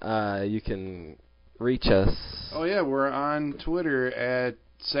 you can reach us. Oh yeah, we're on Twitter at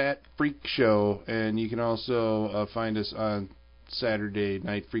SatFreakShow, and you can also find us on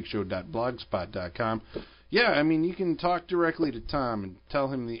SaturdayNightFreakshow.blogspot.com. Yeah, I mean, you can talk directly to Tom and tell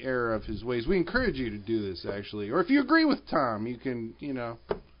him the error of his ways. We encourage you to do this, actually. Or if you agree with Tom, you can, get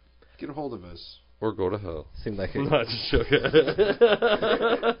a hold of us. Or go to hell. Seemed like Not just joking.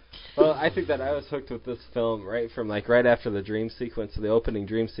 Well, I think that I was hooked with this film right after the dream sequence, the opening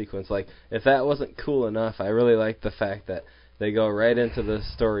dream sequence. Like, if that wasn't cool enough, I really liked the fact that they go right into the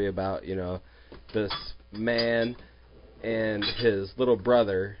story about, this man and his little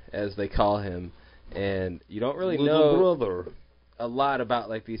brother, as they call him. And you don't really know a lot about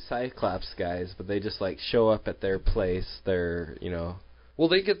like these Cyclops guys, but they just like show up at their place, Well,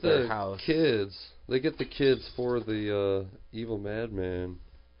 they get the house. kids. They get the kids for the evil madman.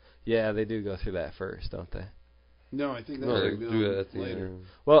 Yeah, they do go through that first, don't they? No, I think they do it at the later. end.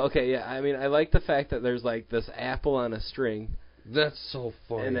 Well, okay, yeah. I mean, I like the fact that there's like this apple on a string. That's so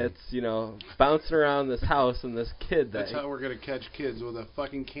funny. And it's, bouncing around this house and this kid. That's how we're going to catch kids, with a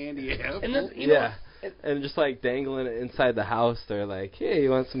fucking candy apple. And then, and just like dangling it inside the house. They're like, hey, you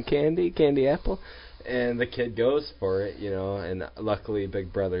want some candy apple? And the kid goes for it, and luckily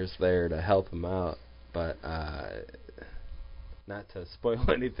Big Brother's there to help him out. But not to spoil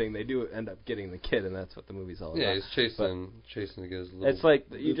anything, they do end up getting the kid, and that's what the movie's all about. Yeah, he's chasing to get his little, it's like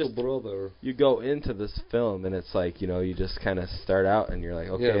brother. You go into this film, and it's like, you just kind of start out, and you're like,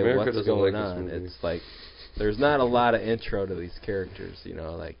 okay, what's going on? It's like, there's not a lot of intro to these characters,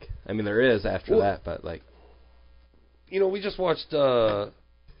 like, I mean, there is after that, but like, we just watched Tintin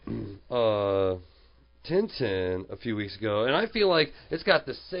a few weeks ago, and I feel like it's got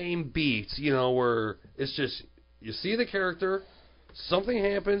the same beats, where it's just, you see the character, something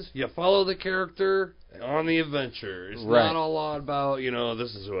happens, you follow the character on the adventure. It's not a lot about,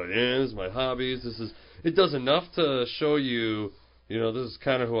 this is who I am, this is my hobbies, it does enough to show you, this is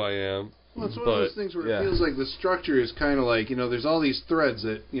kind of who I am. Well, it's one of those things where it feels like the structure is kind of like, there's all these threads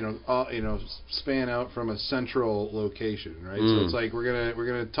that, span out from a central location, right? So it's like we're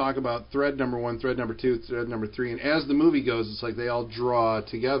gonna talk about thread number 1, thread number 2, thread number 3, and as the movie goes, it's like they all draw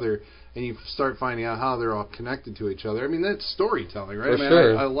together, and you start finding out how they're all connected to each other. I mean, that's storytelling, right?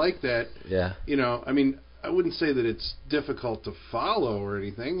 Sure. I like that. Yeah. I mean, I wouldn't say that it's difficult to follow or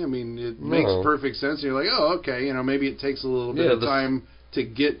anything. I mean, it makes perfect sense. You're like, oh, okay, maybe it takes a little bit of time to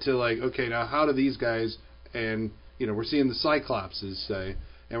get to like, okay, now how do these guys, and we're seeing the Cyclopses, say,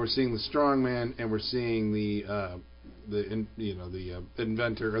 and we're seeing the Strongman, and we're seeing the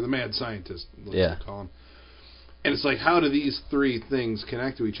inventor or the mad scientist, let's call him. And it's like, how do these three things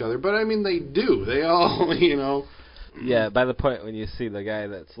connect to each other? But I mean, they do. They all, Yeah, by the point when you see the guy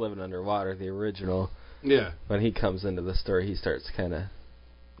that's living underwater, the original. Yeah. When he comes into the story, he starts kind of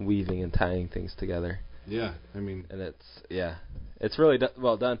weaving and tying things together. Yeah, I mean, and it's really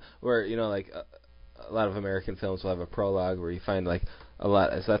well done. Where like a lot of American films will have a prologue where you find like a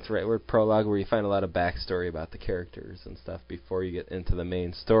lot. Is that the right word? Prologue, where you find a lot of backstory about the characters and stuff before you get into the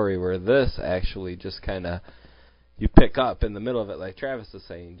main story. Where this actually just kind of you pick up in the middle of it, like Travis is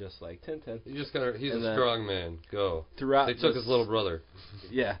saying, just like Tintin. He's a strong man. Go. They took his little brother.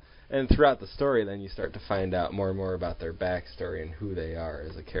 Yeah. And throughout the story, then you start to find out more and more about their backstory and who they are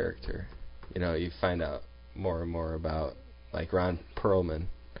as a character. You know, you find out more and more about, like, Ron Perlman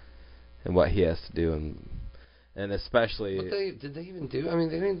and what he has to do, and especially... But did they even do... I mean,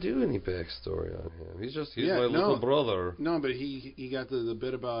 they didn't do any backstory on him. He's my little brother. No, but he got the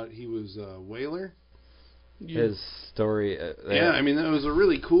bit about he was a whaler. His story... I mean, that was a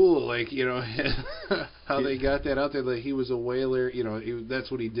really cool, like, you know, how they got that out there, that he was a whaler. You know,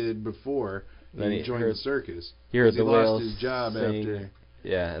 that's what he did before he joined the circus. He heard the lost his job sing. after...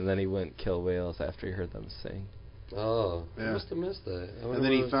 Yeah, and then he wouldn't kill whales after he heard them sing. Oh, I must have missed that. And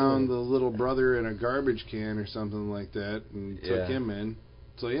then he found the little brother in a garbage can or something like that and took him in.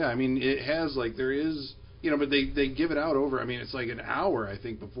 So, yeah, I mean, it has, like, there is... You know, but they give it out over, I mean, it's like an hour, I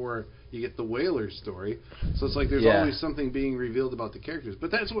think, before you get the whaler story. So it's like there's always something being revealed about the characters. But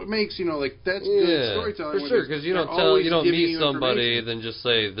that's what makes, you know, like, that's good storytelling. For sure, because you don't meet somebody then just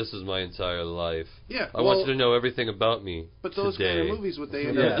say, this is my entire life. Yeah. I want you to know everything about me. But those kind of movies, what they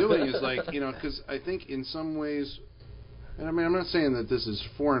end up doing is like, you know, because I think in some ways... And I mean, I'm not saying that this is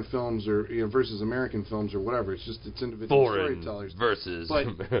foreign films or versus American films or whatever. It's just it's individual storytellers versus.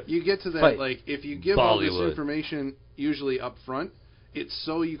 But you get to that like if you give all this information usually up front, it's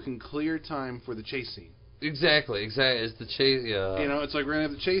so you can clear time for the chase scene. Exactly. It's the chase. Yeah. You know, it's like we're gonna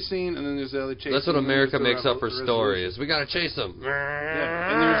have the chase scene, and then there's the other chase. That's scene, what America makes up for stories. We gotta chase them.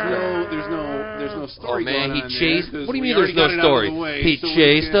 Yeah, and there's no story. Oh man, going he on chased. There, What do you mean there's no story? He so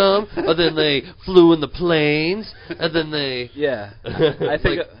chased them, and then they flew in the planes, and then they. Yeah, I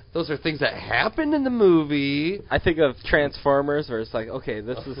think. Those are things that happened in the movie. I think of Transformers, where it's like, okay,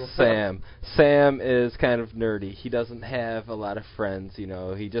 this is Sam. Sam is kind of nerdy. He doesn't have a lot of friends, you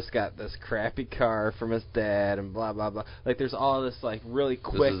know. He just got this crappy car from his dad, and blah blah blah. Like, there's all this like really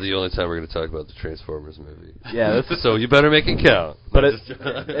quick. This is the only time we're going to talk about the Transformers movie. Yeah, so you better make it count. But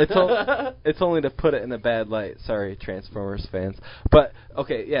it's only to put it in a bad light. Sorry, Transformers fans. But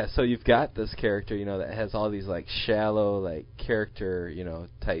okay, yeah. So you've got this character, you know, that has all these like shallow like character, you know,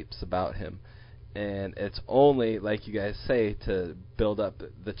 types about him, and it's only, like you guys say, to build up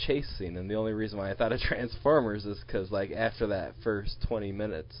the chase scene. And the only reason why I thought of Transformers is because, like, after that first 20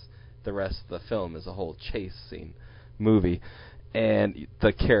 minutes, the rest of the film is a whole chase scene movie, and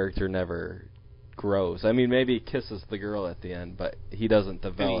the character never grows. I mean, maybe he kisses the girl at the end, but he doesn't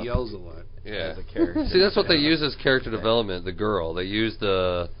develop. And he yells a lot. As a character. See, that's what they use as character development. The girl. They use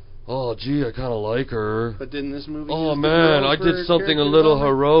the. Oh, gee, I kind of like her. But didn't this movie? Oh man, I did something a little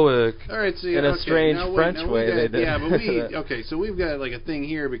heroic. All right, so in a strange French way, they did. Yeah, but so we've got like a thing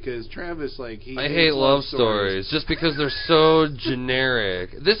here because Travis I hate love stories just because they're so generic.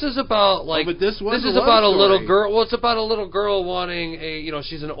 This is about like but this is about a little girl. Well, it's about a little girl wanting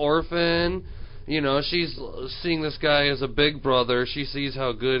she's an orphan. You know, she's seeing this guy as a big brother. She sees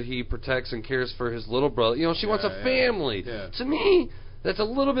how good he protects and cares for his little brother. You know, she wants a family. Yeah. To me, that's a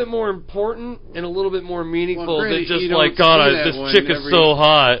little bit more important and a little bit more meaningful than just this chick is so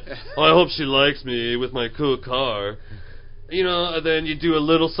hot. Oh, I hope she likes me with my cool car. You know, and then you do a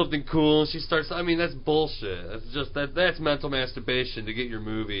little something cool and she starts. I mean, that's bullshit. That's just that's mental masturbation to get your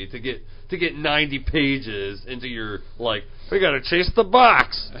movie to get 90 pages into your like. We gotta chase the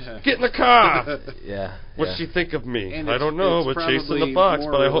box. Get in the car. Yeah. What'd she think of me? And I don't know. We're chasing the box,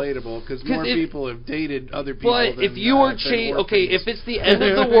 more but I hope relatable because more people have dated other people. But if you are if it's the end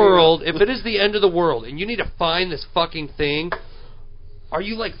of the world, if it is the end of the world, and you need to find this fucking thing. Are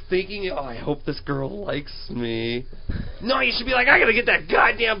you, like, thinking, oh, I hope this girl likes me? No, you should be like, I gotta get that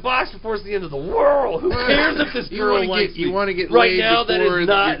goddamn box before it's the end of the world. Who cares if this girl likes me? You want to get right laid now, that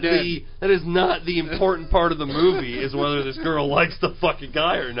is not the important part of the movie, is whether this girl likes the fucking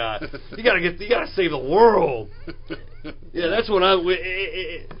guy or not. You gotta save the world. Yeah, that's what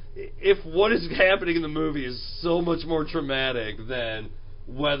if what is happening in the movie is so much more traumatic than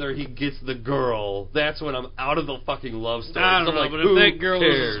whether he gets the girl, that's when I'm out of the fucking love story. I don't know, like, but if that girl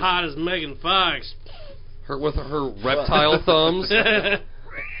was as hot as Megan Fox, her with her reptile thumbs,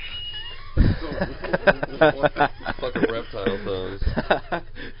 fucking reptile thumbs.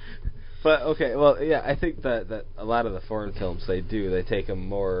 But okay, well, yeah, I think that a lot of the foreign films they take a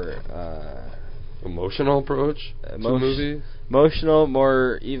more emotional approach to a movie, emotional,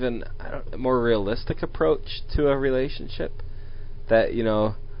 more realistic approach to a relationship. That, you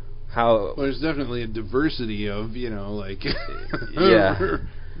know, how... Well, there's definitely a diversity of, you know, like... yeah.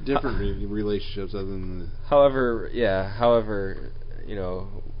 different relationships other than the... However, you know,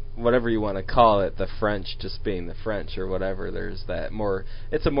 whatever you want to call it, the French just being the French or whatever, there's that more,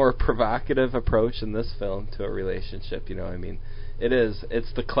 it's a more provocative approach in this film to a relationship, you know, I mean,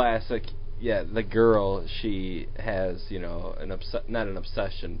 it's the classic, the girl, she has, you know, not an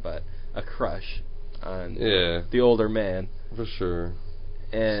obsession, but a crush on the older man. For sure.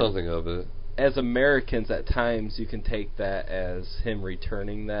 And something of it. As Americans, at times, you can take that as him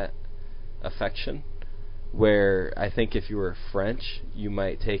returning that affection, where I think if you were French, you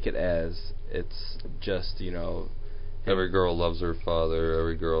might take it as it's just, you know... Every girl loves her father,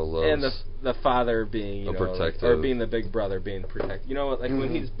 every girl loves... And the father being, you know... protective. Or being the big brother, being protective. You know what, like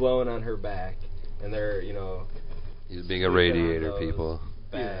when he's blowing on her back, and they're, you know... He's being a radiator, people.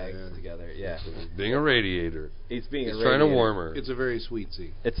 Bags together, He's being a radiator. He's trying to warm her. It's a very sweet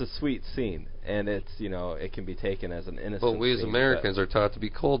scene. It's a sweet scene, and it's, you know, it can be taken as an innocent But we as scene, Americans are taught to be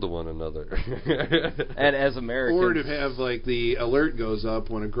cold to one another. And as Americans... Or to have, like, the alert goes up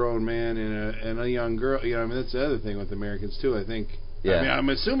when a grown man and a young girl, you know, I mean, that's the other thing with Americans, too, I think. Yeah. I mean, I'm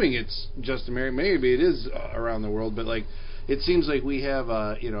assuming it's just American, maybe it is around the world, but, like, it seems like we have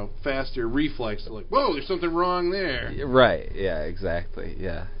a, you know, faster reflex to, like, whoa, there's something wrong there. Right, yeah, exactly,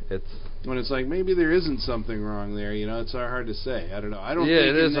 yeah. It's... When it's like, maybe there isn't something wrong there, you know, it's hard to say. I don't know. I don't Yeah, think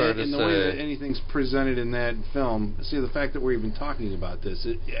it is hard to in the say. way that anything's presented in that film, see, the fact that we're even talking about this,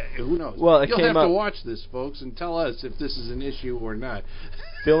 who knows? Well, You'll have to watch this, folks, and tell us if this is an issue or not.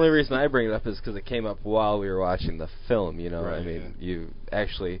 The only reason I bring it up is because it came up while we were watching the film, you know, Right, I mean, you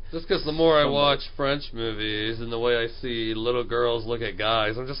actually... Just because the more I watch French movies and the way I see little girls look at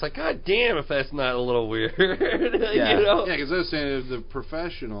guys, I'm just like, God damn if that's not a little weird. Yeah. You know? Yeah, because I was saying The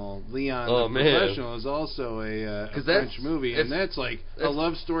Professional, Leon Oh, the man. Professional is also a French movie, and that's like a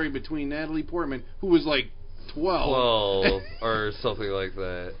love story between Natalie Portman, who was like 12. Or something like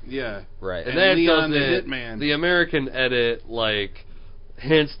that. Yeah. Right. And that Leon the doesn't... Hitman. The American edit, like...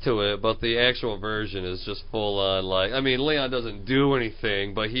 hints to it, but the actual version is just full on, like, I mean, Leon doesn't do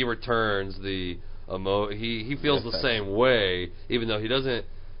anything, but he returns the he feels the same way, even though he doesn't,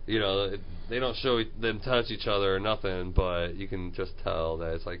 you know, they don't show them touch each other or nothing, but you can just tell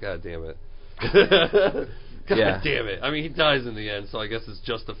that it's like, God damn it. God damn it. I mean, he dies in the end, so I guess it's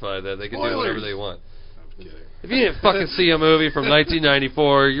justified that they can do whatever they want. If you didn't fucking see a movie from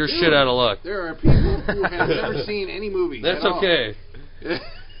 1994, you're shit out of luck. There are people who have never seen any movie. That's at okay.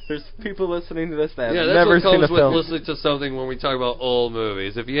 There's people listening to this that have Yeah, that's never what seen comes a with film. listening to something when we talk about old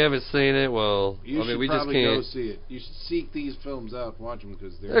movies. If you haven't seen it, well, You I mean, should we just probably can't. go see it. You should seek these films out and watch them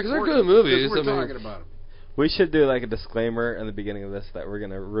because they're Yeah, 'cause they're good movies. We're I mean- talking about them. We should do like a disclaimer in the beginning of this that we're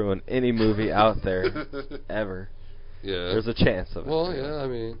going to ruin any movie out there ever. Yeah. There's a chance of it. Well, yeah, I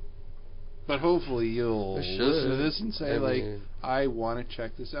mean, But hopefully you'll I should. listen to this and say, I like, mean- I want to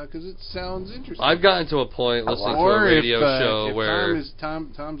check this out because it sounds interesting. I've gotten to a point listening to or a radio if, show if where,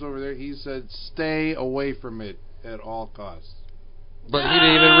 Tom's over there, he said, stay away from it at all costs. but he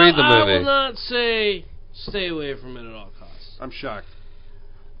didn't even read the I movie. will not say stay away from it at all costs. I'm shocked.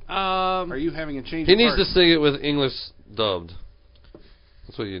 Are you having a change He of needs heart? to sing it with English dubbed.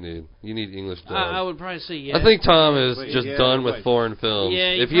 That's what you need. You need English dubbed. I would probably say yes. I think Tom is Wait, just yeah, done wait. with foreign films. Yeah,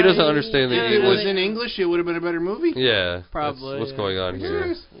 if he doesn't probably- understand the yeah, If it was English, in English, it would have been a better movie? yeah, Probably, that's what's yeah. going on here.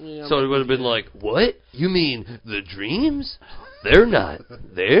 Serious? Yeah, So it would have been like, what? You mean the dreams? They're not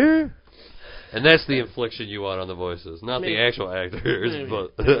there? And that's the infliction you want on the voices, not Maybe. the actual actors. Maybe.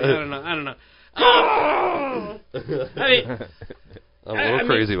 But I don't know. I mean, I'm a little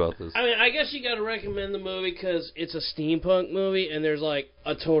crazy about this. I mean, I guess you got to recommend the movie because it's a steampunk movie, and there's like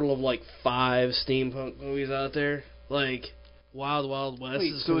a total of like 5 steampunk movies out there. Like Wild Wild West.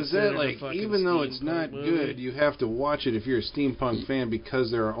 Wait, is so is that considered a like, fucking even though it's steampunk not movie. good, you have to watch it if you're a steampunk fan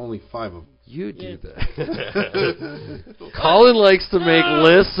because there are only 5 of them? You do Yeah. that. Colin likes to make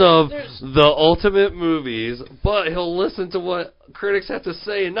lists of the ultimate movies, but he'll listen to what critics have to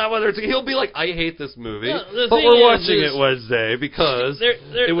say and not whether it's. He'll be like, I hate this movie, No, the but thing we're is watching it Wednesday because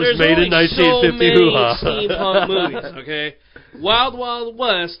it was there's made only in 1950. so many hoo-ha. steampunk movies, okay? Wild Wild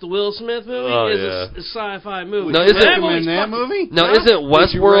West, the Will Smith movie, Oh, is yeah. a sci-fi movie. Now, Would is you it- recommend that fucking- movie? Now, Huh? isn't Would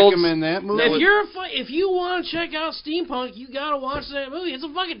you Westworld? recommend that movie? If you want to check out steampunk, you gotta watch that movie. It's a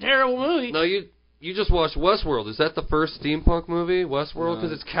fucking terrible movie. No, you just watched Westworld. Is that the first steampunk movie, Westworld?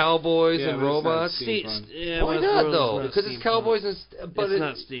 Because it's cowboys Yeah, and but it's not robots. steampunk. Yeah, Why Westworld not is though? not Because it's steampunk. cowboys and but it's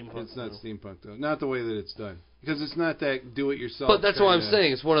not steampunk. It's not steampunk, though. Not the way that it's done. Because it's not that do-it-yourself. But that's what I'm kinda-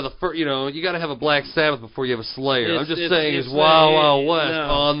 saying. It's one of the first. You know, you got to have a Black Sabbath before you have a Slayer. I'm just saying, it's it's Wild not- Wild West no.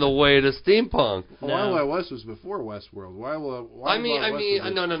 on the way to steampunk. Well, Wild Wild West was before Westworld. I mean, no,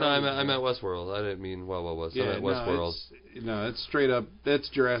 I meant Westworld. I didn't mean Wild Wild West. I meant Westworld. No, it's straight up. That's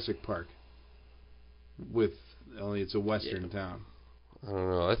Jurassic Park. With only it's a western town. I don't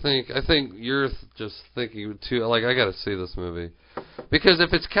know. I think you're just thinking too. Like, I got to see this movie because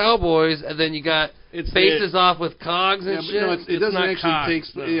if it's cowboys and then you got faces off with cogs and shit, no, it doesn't actually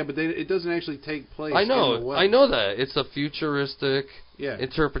cogs, take. Yeah, but it doesn't actually take place. I know. In the West. I know that it's a futuristic Yeah.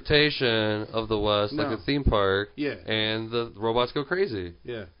 interpretation of the West, like a theme park. Yeah. And the robots go crazy.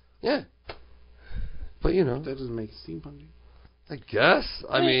 Yeah. Yeah. But you know, That doesn't make steampunk. I guess.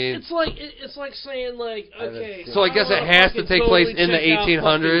 I mean, it's like saying like, okay. so I guess it wanna has to fucking take place totally in the check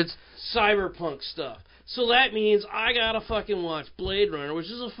out 1800s. fucking cyberpunk stuff. So that means I gotta fucking watch Blade Runner, which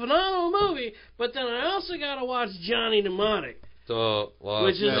is a phenomenal movie, but then I also gotta watch Johnny Mnemonic.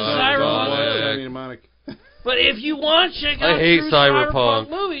 Which is a cyberpunk movie. Johnny Mnemonic. But if you want to check out I hate true cyberpunk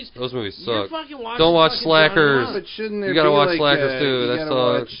movies, Those movies you're suck. fucking watching Don't watch fucking Slackers. Johnny But shouldn't there You gotta be watch like, Slackers, too. You That gotta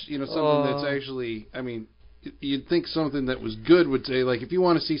sucks. watch, something that's actually. I mean, you'd think something that was good would say, like, if you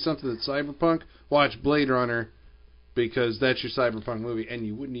want to see something that's cyberpunk, watch Blade Runner, because that's your cyberpunk movie, and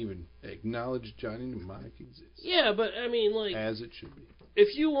you wouldn't even acknowledge Johnny Mnemonic exists. Yeah, but I mean, like, As it should be.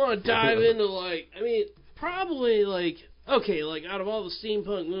 if you want to dive into like, I mean, probably like, okay, like out of all the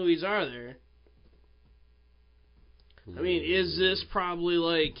steampunk movies are there? I mean, is this probably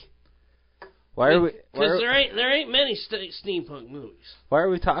like? Why are we? Because there ain't many steampunk movies. Why are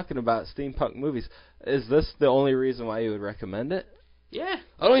we talking about steampunk movies? Is this the only reason why you would recommend it? Yeah.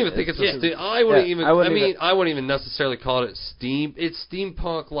 I don't even think it's Yeah. I wouldn't Yeah, even. I wouldn't I mean, even- I wouldn't even necessarily call it steam. It's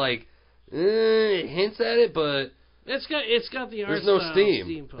steampunk, like it hints at it, but It's got the art there's no style of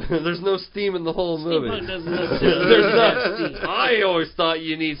steam. steampunk. There's no steam in the whole movie. Steampunk doesn't necessarily There's have not. steam. I always thought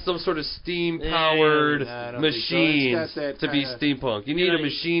you need some sort of steam-powered Yeah, I don't think so. machines It's got that to be kinda- steampunk. You You need a don't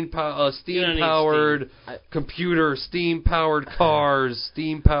need- you don't need steam-powered steam. computer, steam-powered cars,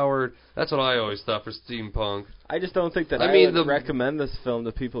 steam-powered. That's what I always thought for steampunk. I just don't think that I I, mean, would the- recommend this film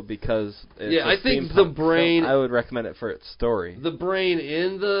to people because it's Yeah, a I think steampunk the brain- film. I would recommend it for its story. The brain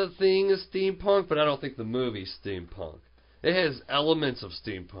in the thing is steampunk, but I don't think the movie's steampunk. It has elements of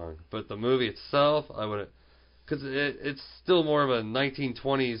steampunk, but the movie itself, I wouldn't, because it's still more of a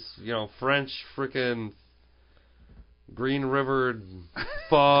 1920s, French frickin' Green River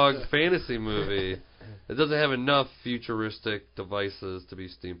fog fantasy movie. It doesn't have enough futuristic devices to be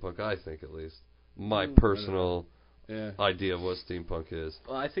steampunk, I think, at least. My personal Yeah. idea of what steampunk is.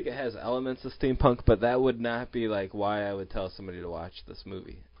 Well, I think it has elements of steampunk, but that would not be like why I would tell somebody to watch this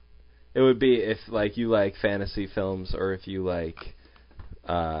movie. It would be if like you like fantasy films or if you like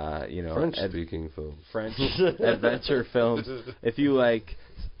French-speaking film. French adventure films. If you like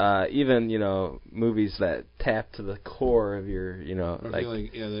even movies that tap to the core of your Or like feeling,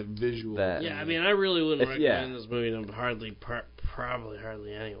 that visual. that- Yeah, I mean, I really wouldn't If- yeah. recommend this movie to probably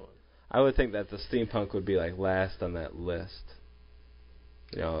hardly anyone. I would think that the steampunk would be like last on that list.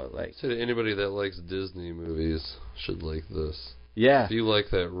 Like So anybody that likes Disney movies should like this. yeah. If you like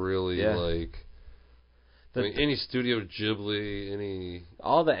that really, Yeah. I mean, any Studio Ghibli, any...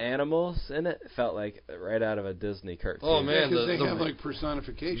 All the animals in it felt like right out of a Disney cartoon. Oh, man, because they the- have like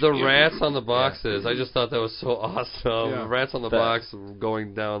personification. The rats on the boxes, I just thought that was so awesome. Yeah. The rats on the That- box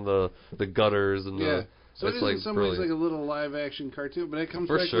going down the gutters and Yeah. the... So it it's is in like some ways brilliant. like a little live action cartoon, but it comes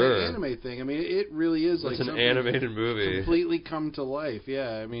For back sure. to that anime thing. I mean, it really is like It's an something animated movie. completely come to life. Yeah,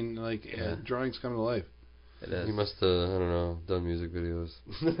 I mean, like Yeah. drawings come to life. It is. He must have, I don't know, done music videos.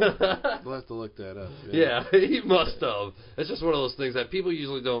 We'll have to look that up. Yeah, he must have. It's just one of those things that people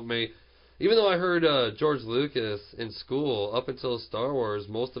usually don't make. Even though I heard George Lucas in school, up until Star Wars,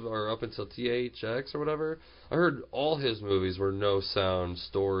 up until THX or whatever, I heard all his movies were no sound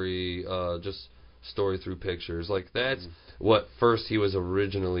story, just story through pictures. Like, that's what first he was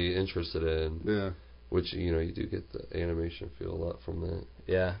originally interested in, Yeah. which, you do get the animation feel a lot from that.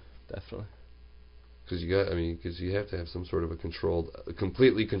 Yeah, definitely. Because you have to have some sort of a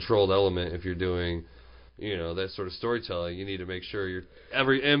completely controlled element if you're doing, that sort of storytelling. You need to make sure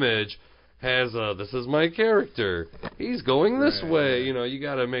every image has this is my character. He's going this Right, way. right. You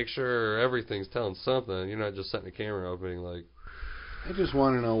got to make sure everything's telling something. You're not just setting a camera up and being like, I just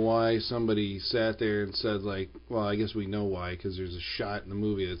want to know why somebody sat there and said, like, well, I guess we know why, because there's a shot in the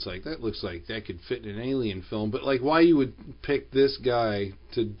movie that's like, that looks like that could fit in an Alien film. But, like, why you would pick this guy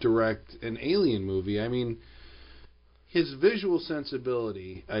to direct an Alien movie? I mean, his visual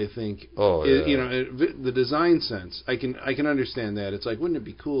sensibility, I think, Oh, yeah. the design sense, I can understand that. It's like, wouldn't it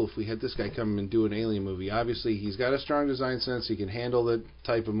be cool if we had this guy come and do an Alien movie? Obviously, he's got a strong design sense. He can handle that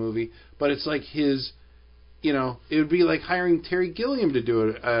type of movie. But it's like his... it would be like hiring Terry Gilliam to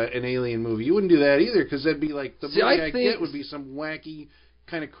do an Alien movie. You wouldn't do that either, because that'd be like the movie I get would be some wacky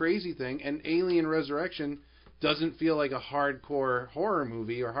kind of crazy thing. And Alien Resurrection doesn't feel like a hardcore horror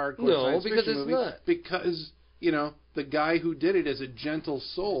movie or hardcore No, science because fiction it's movie not. because the guy who did it is a gentle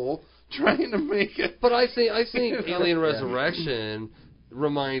soul trying to make it. But I think Alien Yeah. Resurrection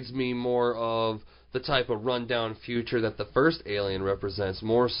reminds me more of the type of rundown future that the first Alien represents,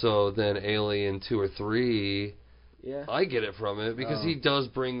 more so than Alien 2 or 3. Yeah. I get it from it because he does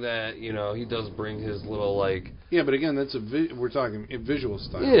bring that, he does bring his little Yeah, but again, that's we're talking visual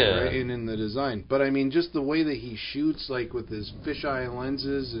style, Yeah. right? And in the design. But I mean, just the way that he shoots, like with his fisheye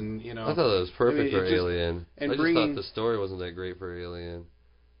lenses, and I thought that was perfect for it just- Alien. and I just bringing- thought the story wasn't that great for Alien.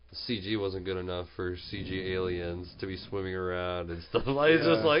 The CG wasn't good enough for CG aliens to be swimming around and stuff. It's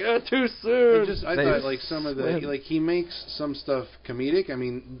just like, too soon. I They thought like some of the swim. he makes some stuff comedic. I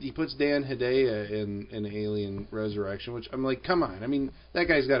mean, he puts Dan Hedaya in Alien Resurrection, which I'm like, come on. I mean, that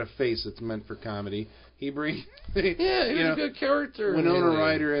guy's got a face that's meant for comedy. He brings Yeah, he was a good character. in Winona Alien.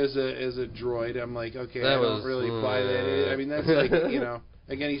 Ryder as a droid. I'm like, okay, That I don't was- really buy that. I mean, that's like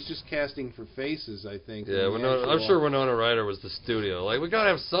again, he's just casting for faces, I think. Yeah, I'm sure Winona Ryder was the studio. Like, we gotta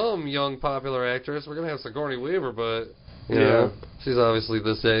have some young popular actress. We're gonna have Sigourney Weaver, but you know, she's obviously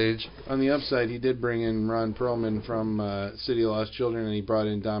this age. On the upside, he did bring in Ron Perlman from City of Lost Children, and he brought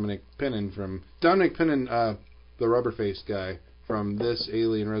in Dominic Pinnon, the rubber-faced guy from this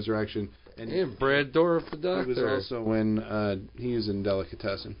Alien Resurrection. And Brad Dourif, the doctor. He was also when he was in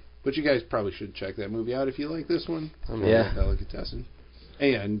Delicatessen. But you guys probably should check that movie out if you like this one. Yeah. Delicatessen.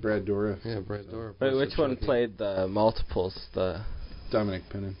 And Brad Dourif. Yeah, Brad Dourif. Wait, which one played the multiples? Dominic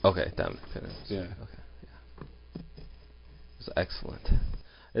Pinnon. Okay, Dominic Pinnon. Yeah. Okay, yeah. It was excellent.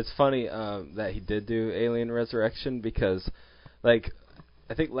 It's funny that he did do Alien Resurrection because, like,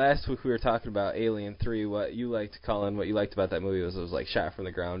 I think last week we were talking about Alien 3. What you liked about that movie was it was like shot from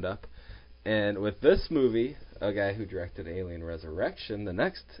the ground up. And with this movie, a guy who directed Alien Resurrection, the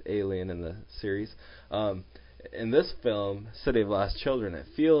next Alien in the series, in this film, City of Lost Children, it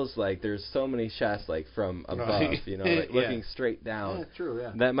feels like there's so many shots like from above, looking straight down. Yeah, true,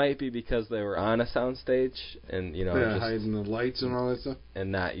 yeah. That might be because they were on a soundstage and just hiding the lights and all that stuff.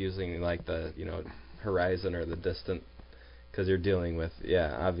 and not using like the horizon or the distant, because you're dealing with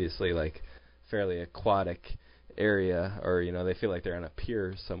obviously like fairly aquatic area, or they feel like they're on a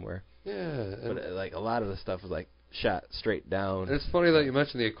pier somewhere. Yeah, But like a lot of the stuff was like shot straight down. it's funny that you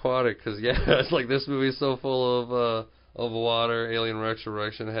mentioned the aquatic because it's like this movie is so full of water. Alien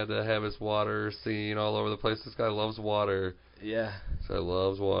Resurrection had to have its water scene all over the place. This guy loves water. Yeah. This guy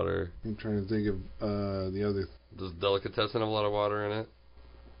loves water. I'm trying to think of the other. Does Delicatessen have a lot of water in it?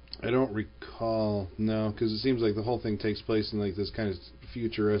 I don't recall, no, because it seems like the whole thing takes place in like this kind of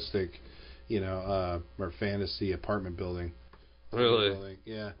futuristic, or fantasy apartment building. Really?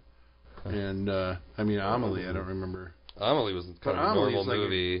 Yeah. And I mean, Amelie, I don't remember. Amelie was kind of a Amelie normal is like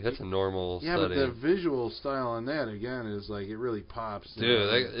movie. That's a normal Yeah, setting. but the visual style on that again is like it really pops.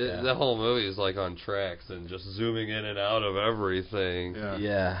 Dude, that whole movie is like on tracks and just zooming in and out of everything. Yeah.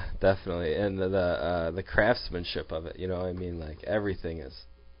 Yeah, definitely. And the craftsmanship of it, I mean, like everything is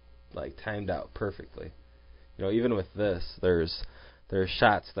like timed out perfectly. Even with this, there's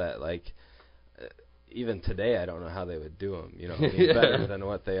shots that like even today I don't know how they would do them. Better than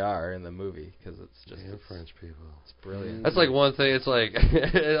what they are in the movie because it's just French people. It's brilliant. That's like one thing. It's like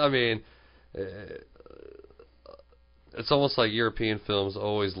I mean, it's almost like European films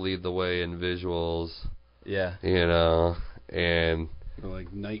always lead the way in visuals. Yeah. And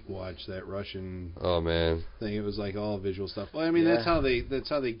like Night Watch, that Russian oh man thing. It was like all visual stuff. Well, I mean that's how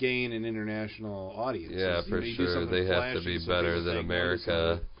they gain an international audience. Yeah, for sure. They have to be better than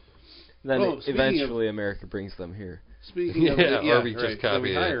America. Then eventually America brings them here. Speaking of or we just copy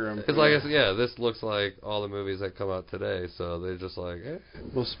we hire them. Because like this looks like all the movies that come out today, so they're just like.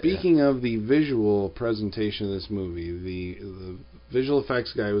 Well, speaking of the visual presentation of this movie, the visual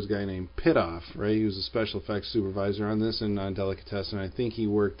effects guy was a guy named Pitoff, right? He was a special effects supervisor on this and on Delicatessen. I think he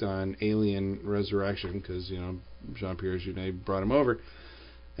worked on Alien Resurrection because Jean-Pierre Jeunet brought him over.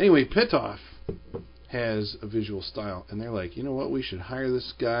 Anyway, Pitoff has a visual style, and they're like, you know what? We should hire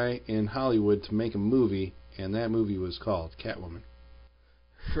this guy in Hollywood to make a movie. And that movie was called Catwoman.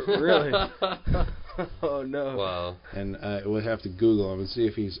 Really? Oh, no. Wow. And we'll have to Google him and see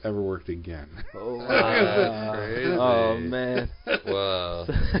if he's ever worked again. Oh, wow. Crazy. Oh, man. Wow.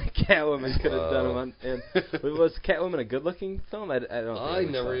 Catwoman could have done him on... And, was Catwoman a good-looking film? I don't think I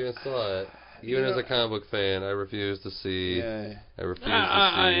never even saw it. Even as a comic book fan, I refuse to see... Yeah. I refuse to see...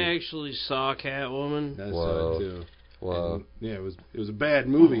 I actually saw Catwoman. I saw it, too. Wow. And, yeah, it was a bad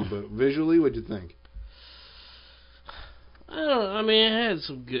movie, but visually, what'd you think? I mean,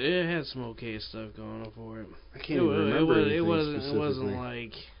 it had some okay stuff going on for it. I can't even remember anything It wasn't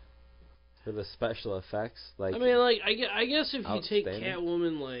like For the special effects, like I mean, like I guess if you take outstanding.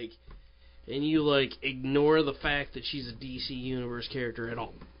 Catwoman, like, and you like ignore the fact that she's a DC Universe character at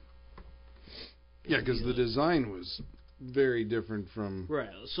all. Yeah, because the design was very different from. Right.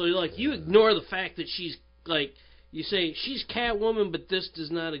 So like you ignore the fact that she's like you say she's Catwoman, but this does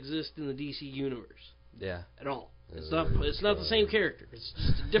not exist in the DC Universe yeah, at all. It's not the same character. It's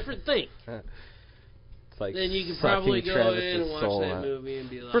just a different thing. it's like Then you can sucking probably go Travis's in and watch soul that out. movie and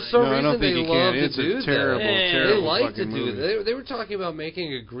be like, For some No, I reason, don't think they you love can. to It's do a terrible, that. Yeah. They terrible like to fucking do movie. that. They were talking about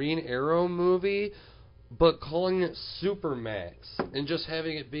making a Green Arrow movie, but calling it Supermax and just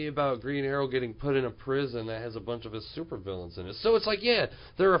having it be about Green Arrow getting put in a prison that has a bunch of his supervillains in it. So it's like, yeah,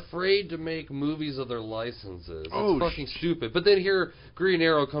 they're afraid to make movies of their licenses. It's fucking stupid. But then here, Green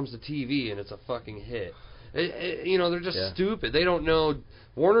Arrow comes to TV and it's a fucking hit. They're just stupid. They don't know.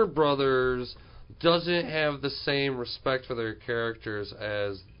 Warner Brothers doesn't have the same respect for their characters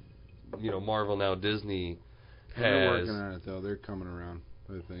as, Marvel, now Disney has. They're working on it though. They're coming around,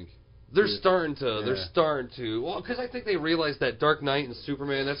 I think. They're starting to. Yeah. They're starting to. Well, because I think they realize that Dark Knight and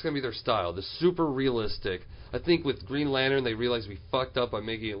Superman, that's going to be their style. The super realistic. I think with Green Lantern, they realized we fucked up by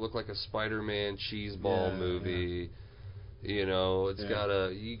making it look like a Spider-Man cheeseball movie. You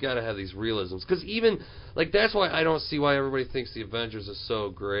gotta have these realisms. Because even, like, that's why I don't see why everybody thinks the Avengers is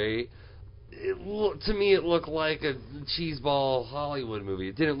so great. To me, it looked like a cheeseball Hollywood movie.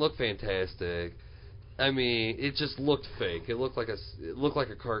 It didn't look fantastic. I mean, it just looked fake. It looked like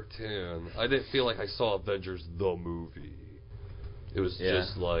a cartoon. I didn't feel like I saw Avengers the movie. It was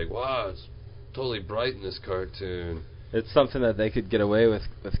just like, wow, it's totally bright in this cartoon. It's something that they could get away with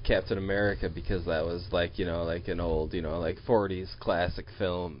Captain America because that was like an old like 40s classic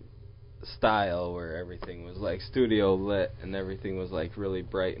film style where everything was like studio lit and everything was like really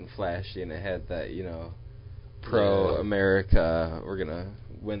bright and flashy and it had that pro America, we're gonna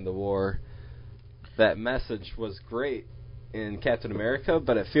win the war. That message was great in Captain America,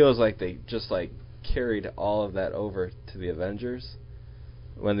 but it feels like they just like carried all of that over to the Avengers.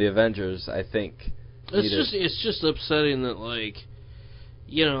 When the Avengers, I think, it's just upsetting that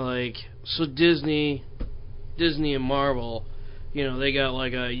so Disney and Marvel, they got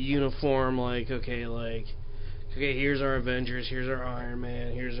like a uniform okay, here's our Avengers, here's our Iron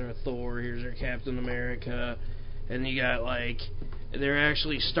Man, here's our Thor, here's our Captain America, and you got they're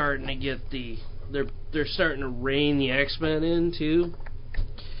actually starting to get they're starting to rein the X-Men in too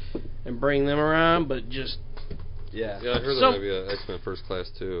and bring them around, but just Yeah, I heard there might be an X-Men First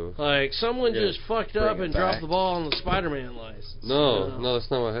Class too. Like someone just fucked up and dropped the ball on the Spider-Man license. No, that's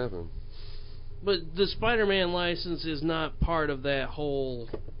not what happened. But the Spider-Man license is not part of that whole.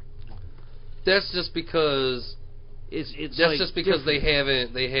 That's just because it's that's just because they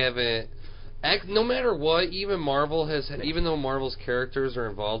haven't. No matter what, even though Marvel's characters are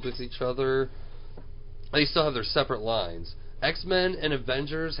involved with each other, they still have their separate lines. X-Men and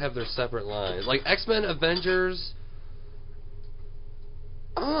Avengers have their separate lines. Like X-Men, Avengers.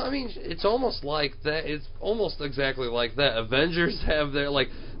 I mean, it's almost like that. It's almost exactly like that. Avengers have their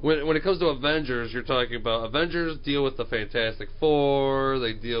when it comes to Avengers, you're talking about Avengers deal with the Fantastic Four.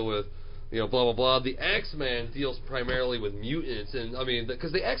 They deal with blah blah blah. The X-Men deals primarily with mutants, and I mean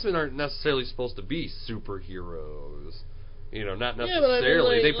because the X-Men aren't necessarily supposed to be superheroes. Not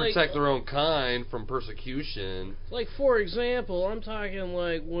necessarily. Yeah, they protect their own kind from persecution. Like for example, I'm talking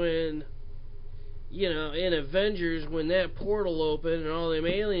like when. In Avengers, when that portal opened and all them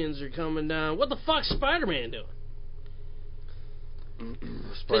aliens are coming down, what the fuck's Spider-Man doing?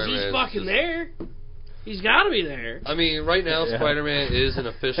 Because he's fucking there. He's got to be there. I mean, right now, Spider-Man is an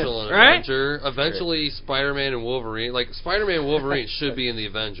official right? Avenger. Eventually, Spider-Man and Wolverine, Spider-Man and Wolverine should be in the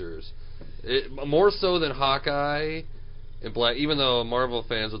Avengers. More so than Hawkeye and Black, even though Marvel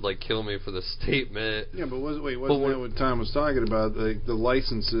fans would kill me for this statement. Yeah, but wasn't that what Tom was talking about? The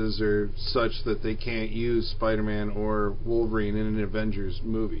licenses are such that they can't use Spider-Man or Wolverine in an Avengers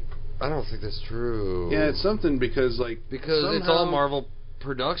movie. I don't think that's true. Yeah, it's something because somehow, it's all Marvel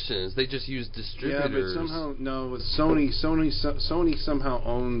Productions. They just use distributors. Yeah, but somehow with Sony somehow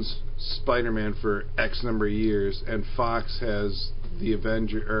owns Spider-Man for X number of years, and Fox has the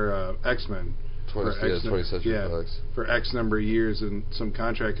X-Men. 20th Century Fox. For X number of years in some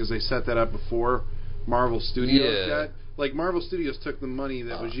contract because they set that up before Marvel Studios got. Marvel Studios took the money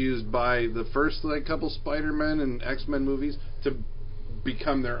that was used by the first couple Spider-Man and X-Men movies to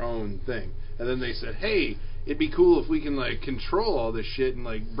become their own thing, and then they said, "Hey, it'd be cool if we can control all this shit and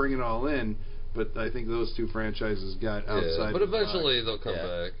bring it all in." But I think those two franchises got outside. But eventually they'll come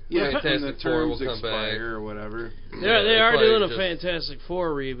back. Yeah, Fantastic Four will come back or whatever. They are doing a Fantastic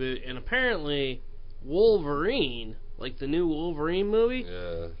Four reboot, and apparently Wolverine, like the new Wolverine movie,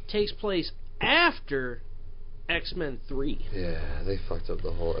 Yeah. takes place after X-Men 3. Yeah, they fucked up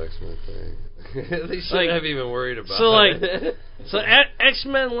the whole X-Men thing. They shouldn't Like, have even worried about so, like, it. So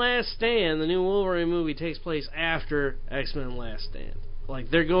X-Men Last Stand, the new Wolverine movie, takes place after X-Men Last Stand. Like,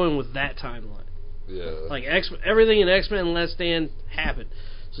 they're going with that timeline. Yeah. Like, everything in X-Men Last Stand happened.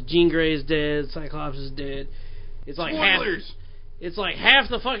 So Jean Grey is dead, Cyclops is dead. It's like Spoilers! It's like half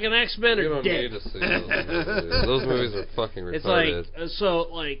the fucking X-Men You are don't dead. need to see those movies. Those movies are fucking retarded. It's like, so,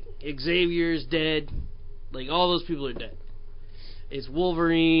 like, Xavier's dead. Like, all those people are dead. It's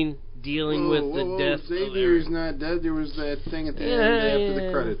Wolverine dealing with the death Xavier's of not dead. There was that thing at the Yeah, end after yeah.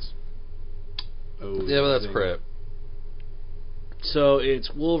 the credits. Oh, yeah, but that's thing. crap. So it's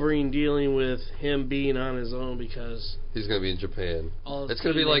Wolverine dealing with him being on his own because He's going to be in Japan. all his It's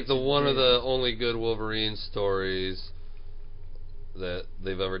going to be like the teammates are one of dead. the only good Wolverine stories that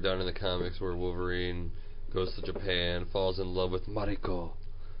they've ever done in the comics, where Wolverine goes to Japan, falls in love with Mariko,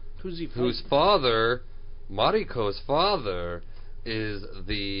 Who's he? whose father, Mariko's father, is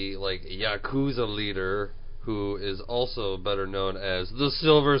the like Yakuza leader, who is also better known as the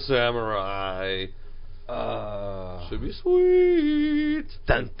Silver Samurai. Should be sweet.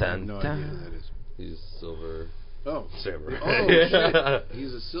 Dun I have dun no idea who dun. that is. He's Silver Oh. Samurai. Oh, shit.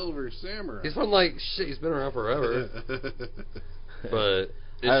 He's a silver samurai. He's from like shit. He's been around forever. But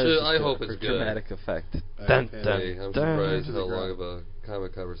I hope it's good. Dramatic effect. I Dun hope- dun Hey, I'm dun. surprised To how the long ground. of a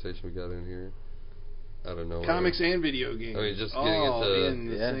comic conversation we got in here. I don't know. Comics and video games. I mean, just getting all into- in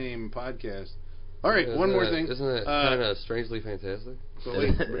the Yeah. same podcast. All right, one more thing. Isn't it kind of strangely fantastic? So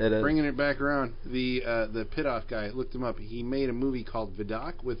wait, It is. bringing it back around, the Pitoff guy, looked him up. He made a movie called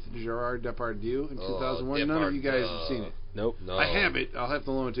Vidocq with Gerard Depardieu in 2001. None of you guys have seen it. Nope. No. I have it. I'll have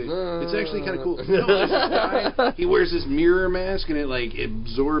to loan it to you. No. It's actually kind of cool. No, there's this guy, he wears this mirror mask, and it like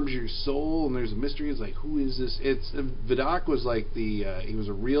absorbs your soul. And there's a mystery. It's like, who is this? It's Vidocq was like he was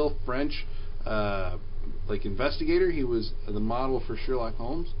a real French like investigator. He was the model for Sherlock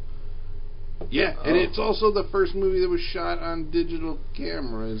Holmes. Yeah, and it's also the first movie that was shot on digital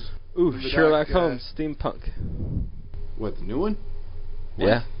cameras. Ooh, Vidocq, Sherlock Holmes, steampunk. What, the new one?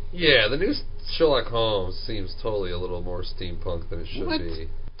 Yeah. Yeah, the new Sherlock Holmes seems totally a little more steampunk than it should What? be.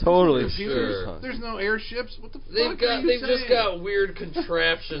 Totally Computers? Sure. There's no airships. What the fuck They've are you just saying? got weird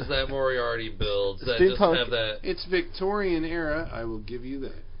contraptions that Moriarty builds that just Steampunk. have that. It's Victorian era. I will give you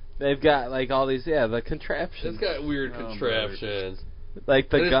that. They've got like all these, the contraptions. It's got weird Oh, contraptions. Like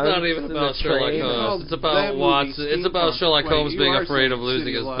the And it's guns not even and about the Sherlock train. Holmes. It's That about movie, Watson. It's about steampunk. Sherlock Wait, Holmes you being are afraid of saying losing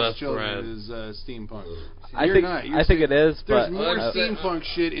City his of Lost best Children friend. Is steampunk. I You're think not. You're I think saying it is, There's but more I'm saying- steampunk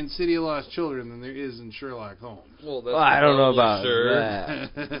shit in City of Lost Children than there is in Sherlock Holmes. Well, that's well, I don't know probably about sure.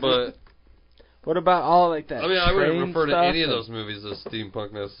 that. But What about all like that? I mean, I wouldn't train refer to stuff any of and- those movies as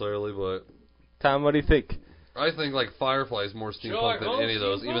steampunk necessarily, but Tom, what do you think? I think like Firefly is more Sherlock steampunk than Holmes any of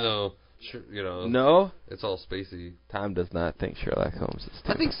those, steampunk? even though Oh. No, it's all spacey. Tom does not think Sherlock Holmes is.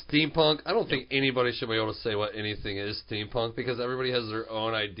 I think steampunk. I don't think anybody should be able to say what anything is steampunk because everybody has their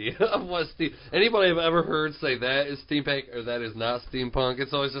own idea of what anybody I've ever heard say that is steampunk or that is not steampunk.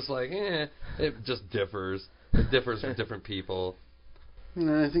 It's always just like, it just differs. It differs for different people.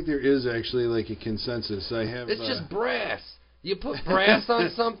 No, I think there is actually like a consensus. I have. It's just brass. You put brass on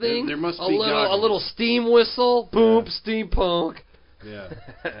something. There must a be little goggles. steam whistle. Boom, steampunk. Yeah.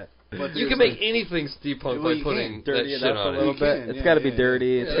 But You there's can make like- anything steampunk Well, by you putting can. that Dirty it shit up a on little it. You bit. can, It's yeah, got to be yeah, dirty.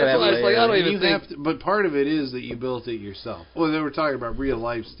 yeah. It's Yeah, got to that's have why it's like, I don't layers. even you think- have to, but part of it is that you built it yourself. Well, they were talking about real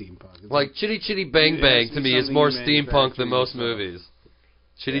life steampunk. It's Like Chitty Chitty Bang It Bang has to to be me is something more you steampunk manufacture than most yourself. movies.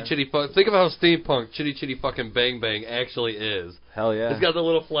 Chitty Chitty think of how steampunk Chitty Chitty fucking Bang Bang actually is. Hell yeah. It's got the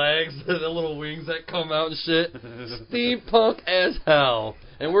little flags, the little wings that come out and shit. Steampunk as hell.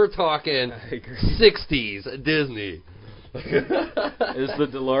 And we're talking I agree. 60s Disney. Is the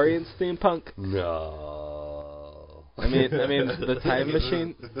DeLorean steampunk? No. I mean, the time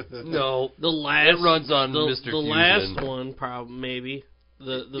machine. No. The last It runs on the, Mr. The Fusion. last one, probably maybe.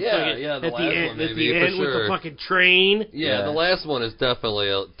 The Yeah, fucking, yeah, the at last the one end, at maybe, the for end with sure. the fucking train. Yeah, the last one is definitely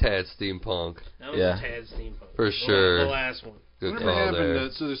a tad steampunk. That was Yeah. a tad steampunk. For sure. The last one. Good Whatever call happened there.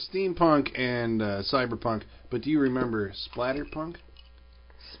 to, so there's steampunk and cyberpunk, but do you remember splatterpunk?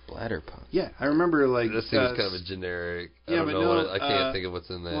 Splatterpunk. Yeah, I remember like This seems kind of a generic. I yeah, don't but know no, what I can't think of what's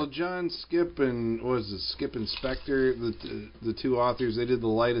in that. Well, John Skip and what was it, Skip and Spector, the two authors, they did The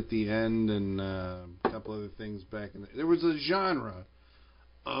Light at the End and a couple other things back in there was a genre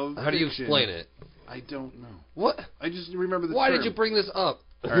of How do you fiction. explain it? I don't know. What? I just remember the Why term. did you bring this up?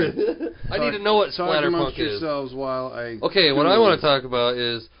 All right. I need to know what Talk amongst splatterpunk is. yourselves while I Okay, what I Google want it. to talk about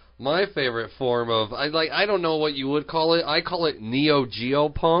is My favorite form of I don't know what you would call it. I call it Neo Geo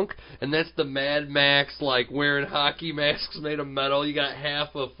Punk, and that's the Mad Max like wearing hockey masks made of metal. You got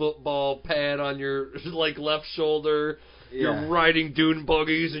half a football pad on your like left shoulder. You're riding dune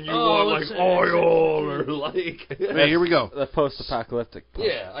buggies and you want like oil or like. Hey, here we go. The post-apocalyptic punk.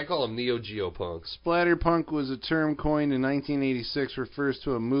 Yeah, I call them Neo Geo Punks. Splatterpunk was a term coined in 1986, refers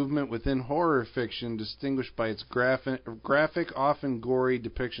to a movement within horror fiction distinguished by its graphic, often gory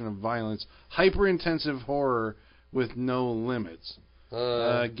depiction of violence, hyper-intensive horror with no limits.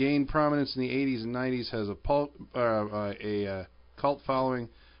 Gained prominence in the 80s and 90s, has a cult following.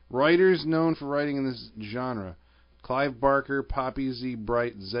 Writers known for writing in this genre: Clive Barker, Poppy Z.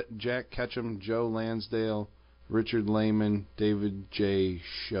 Bright, Jack Ketchum, Joe Lansdale, Richard Lehman, David J.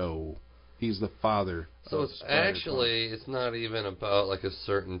 Show. He's the father. So it's actually, it's not even about like a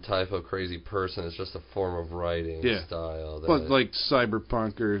certain type of crazy person. It's just a form of writing style. But like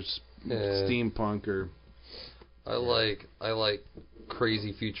cyberpunk or steampunk or... I like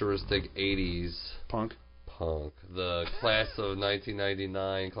crazy futuristic 80s punk. The class of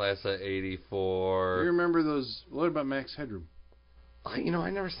 1999, class of 84. You remember those? What about Max Headroom? I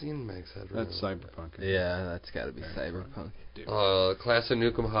never seen Max Headroom. That's cyberpunk. Yeah, that's got to be cyberpunk. Class of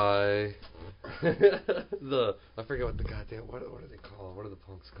Nukem High. I forget what the goddamn what are they called? What are the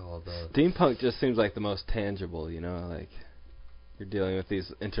punks called? Steampunk just seems like the most tangible, like you're dealing with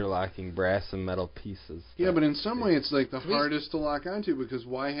these interlocking brass and metal pieces. Yeah, but in some way it's like the hardest to lock onto, because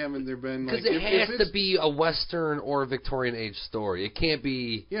why haven't there been like... Because it has to be a Western or a Victorian age story. It can't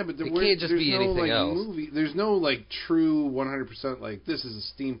be... Yeah, but it can't just be anything else. There's no like true 100% like this is a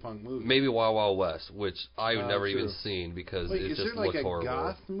steampunk movie. Maybe Wild Wild West, which I've never even seen because it just looked horrible. Is there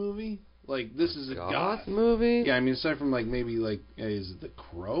like a goth movie? Like this is a goth movie? Yeah, I mean aside from like maybe like is it The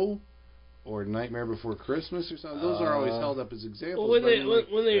Crow? Or Nightmare Before Christmas or something. Those are always held up as examples. Well,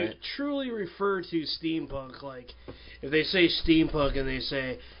 when they truly refer to steampunk, like if they say steampunk and they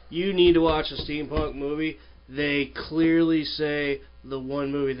say you need to watch a steampunk movie, they clearly say the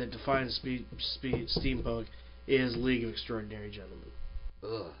one movie that defines steampunk is League of Extraordinary Gentlemen.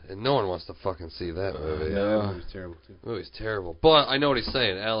 Ugh, and no one wants to fucking see that movie. No, it was terrible too. The movie's terrible. But I know what he's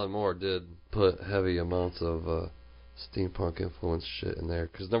saying. Alan Moore did put heavy amounts of steampunk influence shit in there,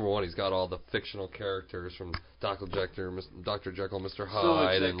 because number one, he's got all the fictional characters from Dr. Jekyll, Mr. Hyde, so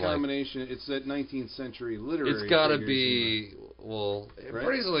it's and that combination. It's that 19th century literary. It's got to be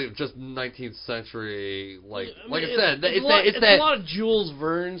basically just 19th century. Like I said, it's a lot of Jules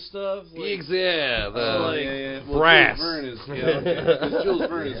Verne stuff. Well, Jules brass. Verne is because Jules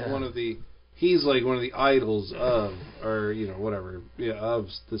Verne is one of the. He's like one of the idols of, or whatever, of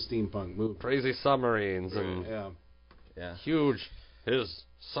the steampunk movement. Crazy submarines and huge. His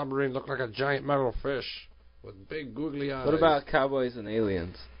submarine looked like a giant metal fish with big googly eyes. What about Cowboys and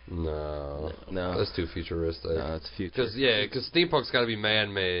Aliens? No, that's too futuristic. No, it's future. Because steampunk's got to be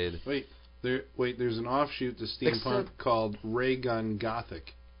man-made. There's an offshoot to steampunk called Ray Gun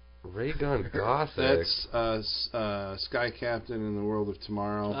Gothic. Ray Gun Gothic. That's Sky Captain in the World of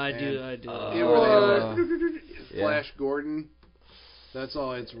Tomorrow. I do. Yeah, where they have Flash Gordon. That's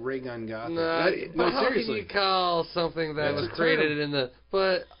all. It's Ray Gun Gothic. No, how can you call something that was created in the...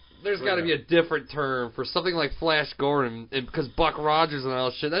 But there's got to be a different term for something like Flash Gordon, because Buck Rogers and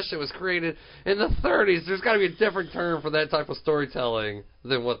all that shit was created in the 30s. There's got to be a different term for that type of storytelling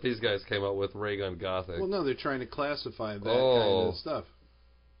than what these guys came up with, Ray Gun Gothic. Well, no, they're trying to classify that kind of stuff.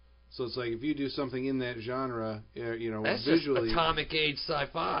 So it's like if you do something in that genre, that's visually, just atomic age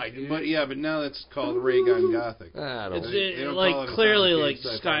sci-fi, dude. But now that's called Ray Gun Gothic. I don't clearly like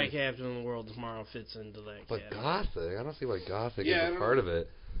Sky Captain in the World of Tomorrow fits into that. But Gothic, I don't see why Gothic is a part of it.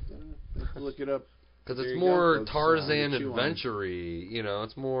 Look it up. Because it's more Tarzan adventure-y.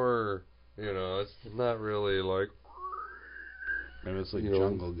 It's more. It's not really like. Maybe it's like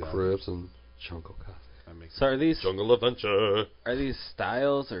Jungle Gothic. Crips and Jungle Gothic. So are these Jungle Adventure? Are these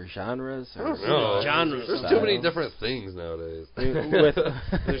styles or genres? I don't know. Genres. There's too many different things nowadays. There's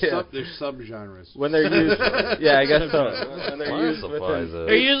subgenres. When they're used, I guess so. When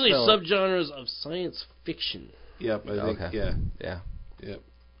they're usually subgenres of science fiction. Yep, I think. Okay. Yep.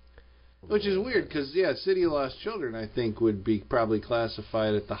 Which is weird because City of Lost Children I think would be probably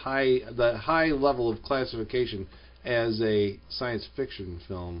classified at the high level of classification as a science fiction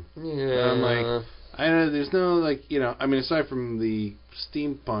film. Yeah. I'm like, I don't know, there's no aside from the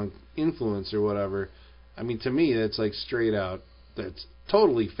steampunk influence or whatever, to me that's like straight out, that's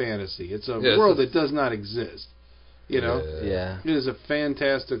totally fantasy. It's a world that does not exist. Yeah. It is a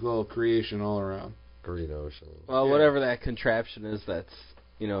fantastical creation all around. Green Ocean. Well, whatever that contraption is, that's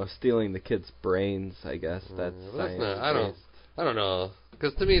stealing the kids' brains. I guess that's science. I don't know.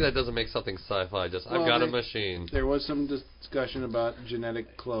 Because to me, that doesn't make something sci-fi. Just, I've got a machine. There was some discussion about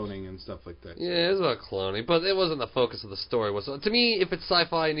genetic cloning and stuff like that. Yeah, it was about cloning, but it wasn't the focus of the story. To me, if it's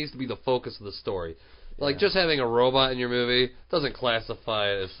sci-fi, it needs to be the focus of the story. Like, just having a robot in your movie doesn't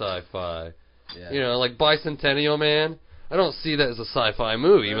classify it as sci-fi. Yeah. You know, like Bicentennial Man, I don't see that as a sci-fi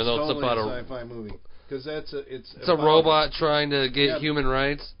movie, even though it's about a sci-fi movie. Because it's a robot trying to get human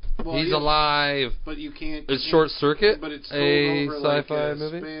rights. Well, He's alive. But you can't. Is Short Circuit but it's a over sci-fi like a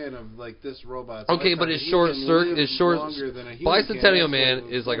movie? Span of like this robot's Okay, but is Bicentennial Man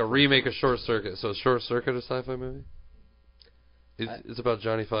is like a remake of Short Circuit. So is Short Circuit a sci-fi movie? It's about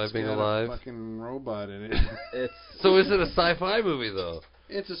Johnny Five being alive. A fucking robot in it. So is it a sci-fi movie though?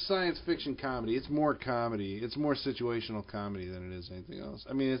 It's a science fiction comedy. It's more comedy. It's more situational comedy than it is anything else.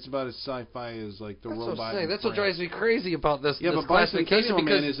 I mean, it's about as sci-fi as like the That's robot. What I'm saying. That's what drives me crazy about this. Yeah, this but classification Bicentennial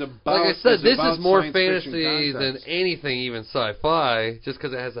Man because, is about. like I said, this about is more science fiction fantasy than concepts. anything, even sci-fi. Just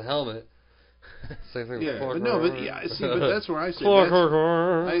because it has a helmet. Same thing. Yeah, with but no, but yeah, see, but that's where I say.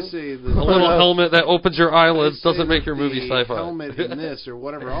 I say the a little helmet that opens your eyelids doesn't make your movie the sci-fi. Helmet in this or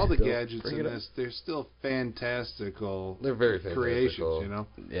whatever, all the gadgets in this, they're still fantastical. They're very fantastical creations, you know.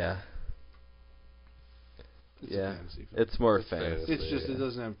 Yeah. It's a fantasy film. It's more fantasy. It's just it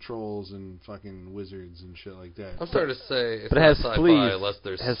doesn't have trolls and fucking wizards and shit like that. I'm starting to say it's but it not has sci-fi fleas. unless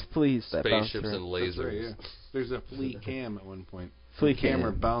there's It has fleas that bounce spaceships around. and lasers. Right, yeah. There's a flea cam at one point. Flea the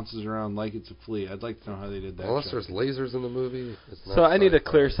camera cam. bounces around like it's a flea. I'd like to know how they did that. Unless shot. there's lasers in the movie. It's not So I need to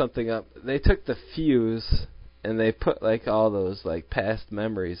sci-fi. clear something up. They took the fuse and they put like all those like past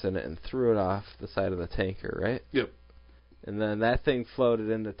memories in it and threw it off the side of the tanker, right? Yep. And then that thing floated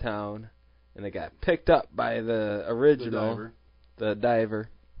into town and it got picked up by the original, the diver.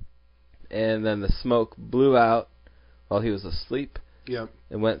 And then the smoke blew out while he was asleep. Yep.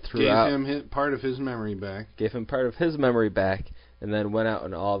 And went throughout. Gave him part of his memory back. Gave him part of his memory back, and then went out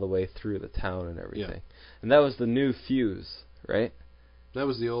and all the way through the town and everything. Yeah. And that was the new fuse, right? That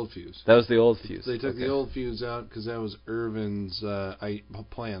was the old fuse. That was the old fuse. They took the old fuse out because that was Irvin's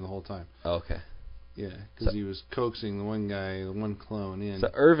plan the whole time. Oh, okay. Yeah, because he was coaxing the one guy, the one clone in. So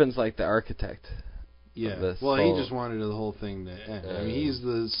Irvin's like the architect. Yeah. Well, he just wanted the whole thing to end. I mean, he's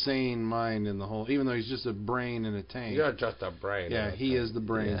the sane mind in the whole. Even though he's just a brain in a tank. You're just a brain. Yeah, he is the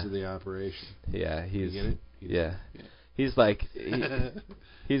brains of the operation. Yeah, he's. You get it? Yeah. He's like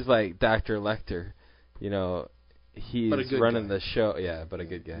he's like Dr. Lecter. You know, he's running the show. Yeah, but a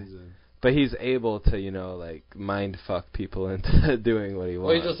good guy. But he's able to, you know, like mind fuck people into doing what he wants.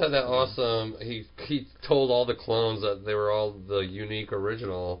 Well, he just had that awesome. He told all the clones that they were all the unique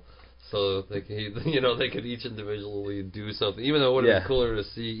original, so they could each individually do something. Even though it would have been cooler to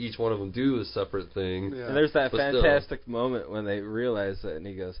see each one of them do a separate thing. Yeah. And there's that fantastic moment when they realize it, and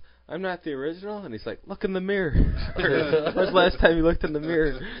he goes, "I'm not the original," and he's like, "Look in the mirror." When's the last time you looked in the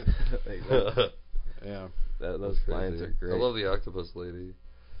mirror? Yeah, those lines are great. I love the octopus lady.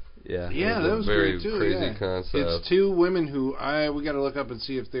 Yeah, that was very great too. Crazy concept. It's two women who we got to look up and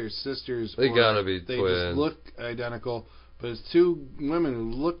see if they're sisters. They or gotta be they twins. Just look identical. But it's two women who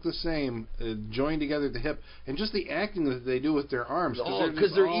look the same, joined together at the hip, and just the acting that they do with their arms.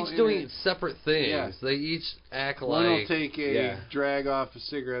 Because they're each doing separate things. Yeah. They each act one like... will take a drag off a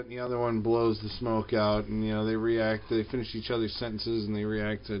cigarette, and the other one blows the smoke out, and they react. They finish each other's sentences, and they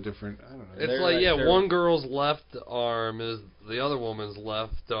react to different. I don't know. It's one girl's left arm is the other woman's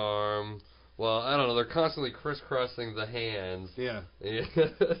left arm. Well, I don't know. They're constantly crisscrossing the hands. Yeah.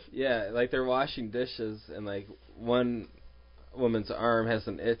 Yeah, like they're washing dishes, and like one woman's arm has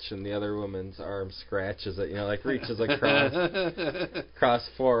an itch and the other woman's arm scratches it, like reaches across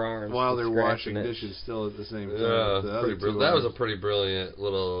four arms while they're washing dishes still at the same time. That was a pretty brilliant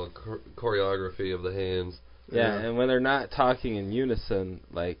little choreography of the hands. Yeah, and when they're not talking in unison,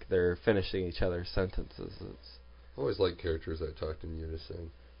 like they're finishing each other's sentences. I always like characters that talked in unison.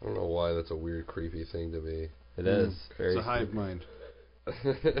 I don't know why that's a weird, creepy thing to me. It is. It's a hive mind.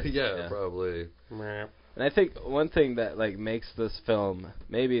 yeah, probably. And I think one thing that like makes this film,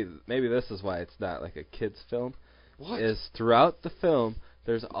 maybe this is why it's not like a kid's film, is throughout the film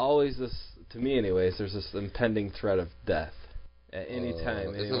there's always this, to me anyways, there's this impending threat of death at any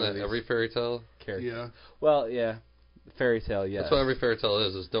time. Isn't that every fairy tale? Yeah. Well, yeah, fairy tale. Yes. That's what every fairy tale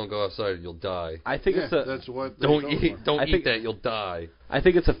is don't go outside, you'll die. I think that's what. Don't eat that, you'll die. I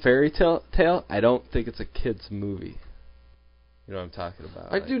think it's a fairy tale. I don't think it's a kid's movie. You know what I'm talking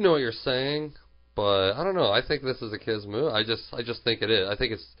about? I do know what you're saying. But I don't know. I think this is a kid's movie. I just think it is. I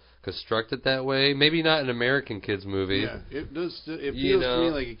think it's constructed that way. Maybe not an American kids movie. Yeah, it does. It You feels to know, me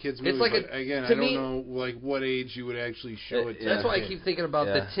like a kids movie. it's like but again, I to don't me- know like what age you would actually show it. To That's a why I kid. keep thinking about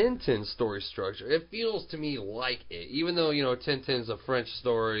Yeah. the Tintin story structure. It feels to me like it, even though Tintin's a French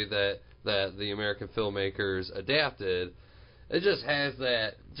story that the American filmmakers adapted. It just has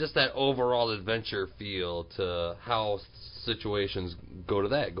that overall adventure feel to how situations go to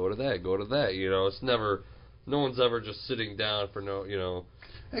that. It's never, no one's ever just sitting down for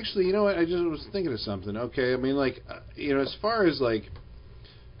Actually, you know what? I just was thinking of something. Okay, I mean, like, as far as like,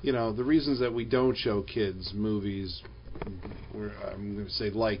 the reasons that we don't show kids movies, I'm going to say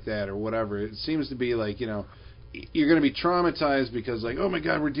like that or whatever. It seems to be like, you're going to be traumatized because like, oh my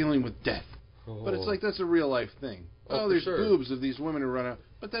God, we're dealing with death. But it's like that's a real life thing. Oh, for There's sure. boobs of these women who run out,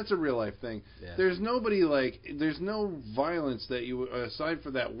 but that's a real life thing. Yeah. There's no violence that you, aside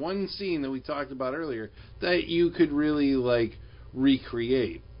for that one scene that we talked about earlier, that you could really like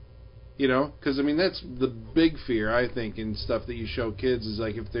recreate. Because I mean that's the big fear I think in stuff that you show kids is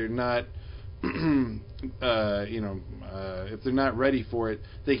like if they're not, if they're not ready for it,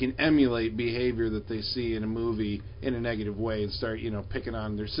 they can emulate behavior that they see in a movie in a negative way and start picking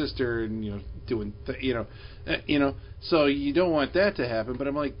on their sister and doing so you don't want that to happen. But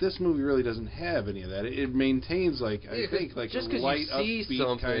I'm like, this movie really doesn't have any of that. It maintains like I think like just a 'cause you light see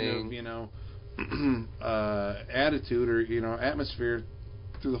upbeat kind of attitude or atmosphere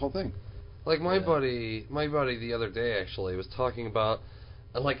through the whole thing. Like my buddy the other day actually was talking about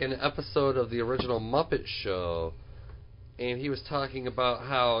like an episode of the original Muppet Show, and he was talking about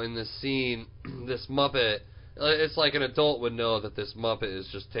how in this scene, this Muppet, it's like an adult would know that this Muppet is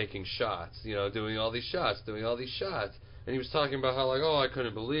just taking shots, doing all these shots, and he was talking about how like, oh, I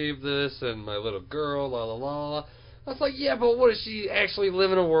couldn't believe this, and my little girl, la la la la. I was like, yeah, but what, does she actually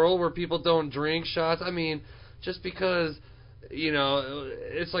live in a world where people don't drink shots? I mean, just because.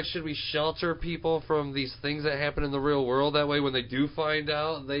 It's like, should we shelter people from these things that happen in the real world? That way, when they do find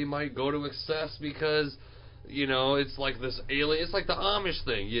out, they might go to excess because, it's like this alien. It's like the Amish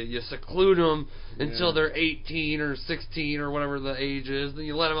thing. You seclude them until they're 18 or 16 or whatever the age is. Then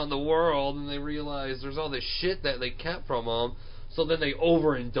you let them out in the world, and they realize there's all this shit that they kept from them. So then they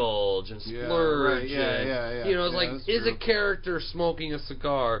overindulge and splurge. Yeah. It's like, is a character smoking a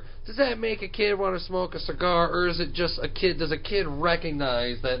cigar? Does that make a kid want to smoke a cigar, or is it just a kid? Does a kid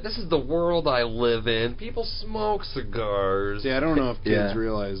recognize that this is the world I live in? People smoke cigars. See, I don't know if kids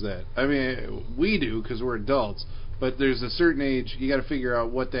realize that. I mean, we do because we're adults. But there's a certain age, you got to figure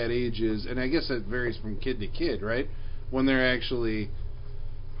out what that age is, and I guess that varies from kid to kid, right? When they're actually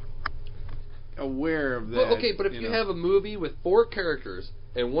aware of that. Well, okay, but if you have a movie with 4 characters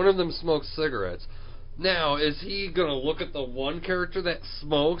and one of them smokes cigarettes, now is he gonna look at the one character that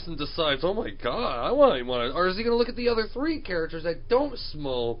smokes and decides, oh my God, I want to, or is he gonna look at the other 3 characters that don't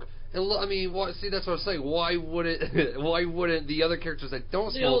smoke? And see, that's what I'm saying. Why wouldn't the other characters that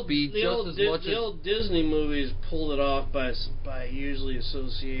don't smoke be just as much as the old Disney movies pulled it off by usually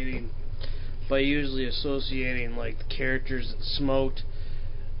associating like the characters that smoked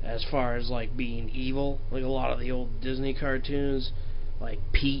as far as like being evil, like a lot of the old Disney cartoons, like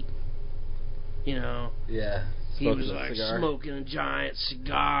Pete, he was like smoking a giant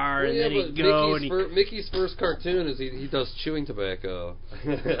cigar, and then he'd go Mickey's first cartoon is he does chewing tobacco.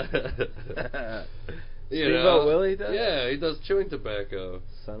 Steamboat Willie does? Yeah, he does chewing tobacco.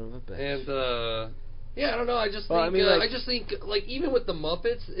 Son of a bitch. And I don't know. I just think I just think like even with the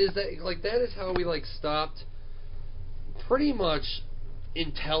Muppets, is that like that is how we like stopped pretty much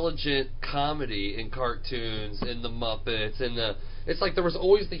intelligent comedy in cartoons and the Muppets and it's like there was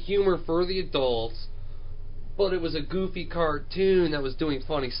always the humor for the adults, but it was a goofy cartoon that was doing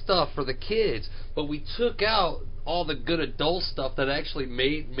funny stuff for the kids, but we took out all the good adult stuff that actually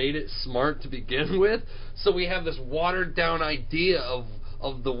made it smart to begin with, so we have this watered down idea of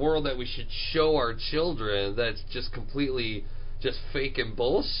the world that we should show our children that's just completely just fake and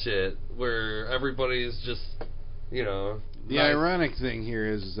bullshit, where everybody's just the ironic thing here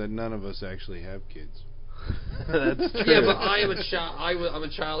is that none of us actually have kids. That's true. Yeah, but I am a child. I'm a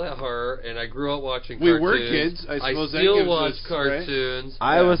child at heart, and I grew up watching We cartoons. were kids. I suppose that still gives watch us, cartoons.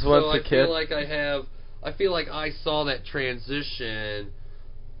 Right? I was once so a kid. I feel like I saw that transition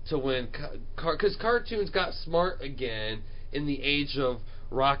to when because cartoons got smart again in the age of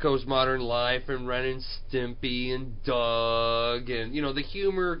Rocko's Modern Life and Ren and Stimpy and Doug, and the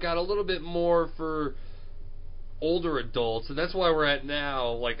humor got a little bit more for older adults, and that's why we're at now,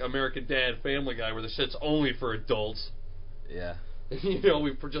 like American Dad, Family Guy, where the shit's only for adults. Yeah. you know,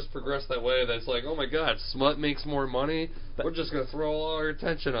 we've just progressed that way. That's like, oh my God, smut makes more money. We're just gonna throw all our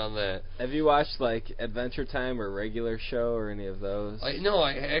attention on that. Have you watched like Adventure Time or Regular Show or any of those? No,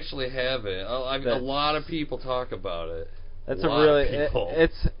 I actually haven't. A lot of people talk about it. That's a really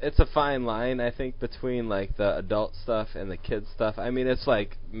it's a fine line, I think, between like the adult stuff and the kids stuff. I mean, it's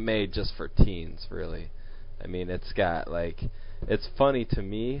like made just for teens, really. I mean, it's got like it's funny to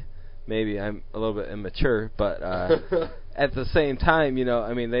me. Maybe I'm a little bit immature, but at the same time, you know,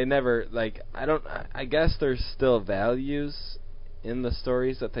 I mean, they never like I guess there's still values in the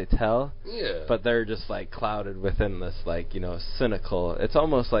stories that they tell. Yeah. But they're just like clouded within this like, you know, cynical. It's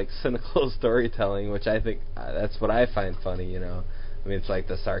almost like cynical storytelling, which I think that's what I find funny, you know. I mean, it's like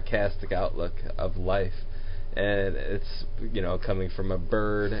the sarcastic outlook of life. And it's, you know, coming from a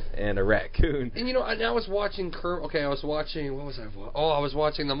bird and a raccoon. And, you know, I was watching I was watching, what was I? I was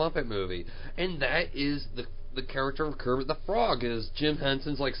watching the Muppet movie. And that is the character of Kermit the Frog, is Jim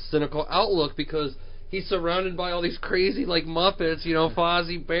Henson's, like, cynical outlook, because he's surrounded by all these crazy, like, Muppets, you know,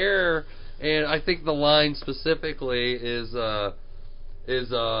 Fozzie Bear. And I think the line specifically is the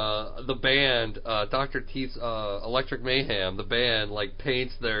band, Dr. Teeth's Electric Mayhem, the band, like,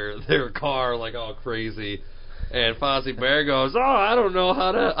 paints their car, like, all crazy. And Fozzie Bear goes, "Oh, I don't know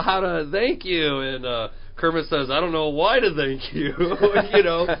how to thank you." And Kermit says, "I don't know why to thank you." You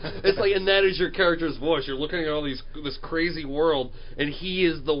know, it's like, and that is your character's voice. You're looking at all this crazy world, and he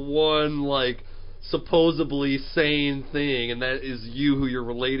is the one, like, supposedly sane thing, and that is you who you're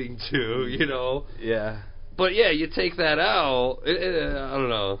relating to. You know. Yeah. But yeah, you take that out. I don't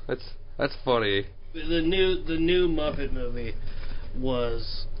know. That's funny. The new Muppet movie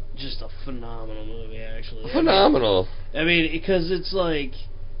was just a phenomenal movie, actually. Phenomenal. I mean, because it's like,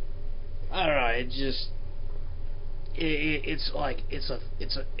 I don't know. It just it's like it's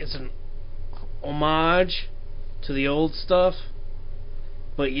an homage to the old stuff,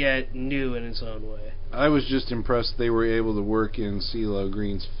 but yet new in its own way. I was just impressed they were able to work in CeeLo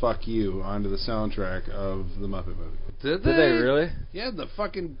Green's "Fuck You" onto the soundtrack of the Muppet movie. Did they really? Yeah, the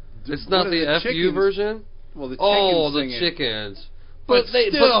fucking. It's not the FU chickens version. Well, the chickens the sing it. chickens. But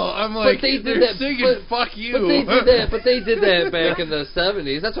I'm like, but they did they're that, singing "Fuck You." But they did that back in the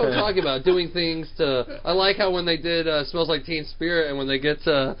 70s. That's what I'm talking about. Doing things to. I like how when they did "Smells Like Teen Spirit," and when they get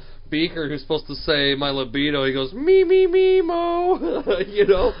to Beaker, who's supposed to say "my libido," he goes "me me me mo." You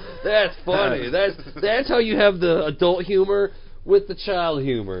know, that's funny. That's how you have the adult humor with the child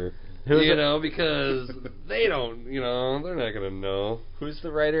humor. You know, because they don't. You know, they're not gonna know. Who's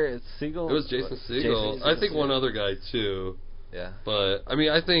the writer? It's Segel. It was Jason Segel. I think one other guy too. Yeah. But I mean,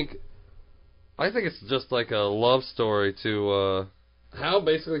 I think it's just like a love story to how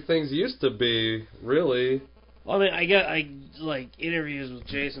basically things used to be, really. Well, I mean, I like interviews with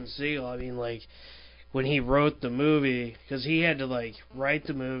Jason Segel. I mean, like when he wrote the movie, because he had to like write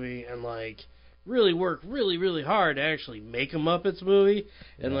the movie and like really work really hard to actually make a Muppets movie.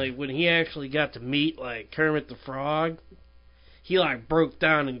 And like when he actually got to meet like Kermit the Frog, he like broke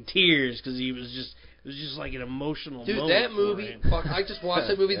down in tears because it was just like an emotional moment. Dude, that movie, fuck, I just watched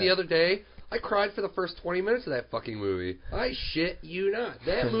that movie the other day. I cried for the first 20 minutes of that fucking movie. I shit you not.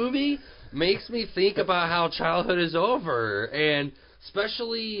 That movie makes me think about how childhood is over, and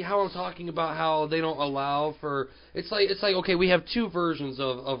especially how I'm talking about how they don't allow for... It's like okay, we have two versions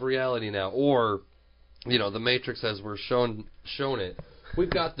of reality now, or, you know, the Matrix as we're shown it. We've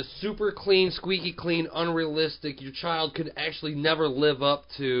got the super clean, squeaky clean, unrealistic, your child could actually never live up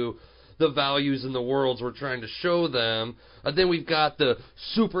to the values in the worlds we're trying to show them. And then we've got the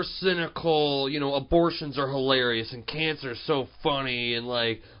super cynical, you know, abortions are hilarious and cancer is so funny and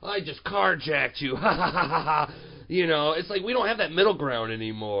like, I just carjacked you, ha ha ha ha ha. You know, it's like we don't have that middle ground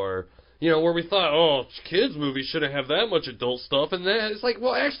anymore. You know, where we thought, oh, kids' movies shouldn't have that much adult stuff, and then it's like,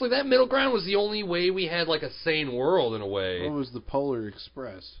 well, actually, that middle ground was the only way we had like a sane world in a way. What was the Polar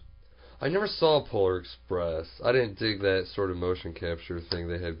Express? I never saw Polar Express. I didn't dig that sort of motion capture thing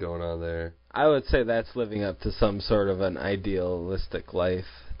they had going on there. I would say that's living up to some sort of an idealistic life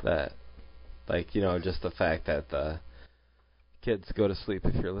that, like, you know, just the fact that the kids go to sleep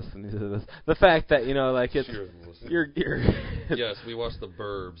if you're listening to this. The fact that, you know, like, it's... You're yes, we watched The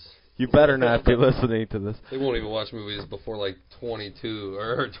Burbs. You better not be listening to this. They won't even watch movies before like 22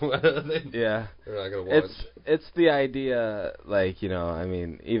 or 20. Yeah. They're not going to watch. It's the idea, like, you know, I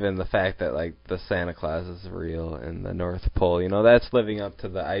mean, even the fact that, like, the Santa Claus is real and the North Pole, you know, that's living up to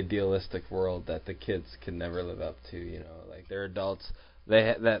the idealistic world that the kids can never live up to, you know. Like, they're adults.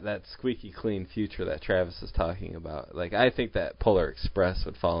 They that squeaky clean future that Travis is talking about. Like, I think that Polar Express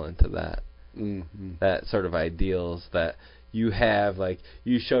would fall into that. Mm-hmm. That sort of ideals that you have, like,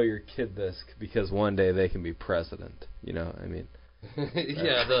 you show your kid this because one day they can be president, you know, I mean.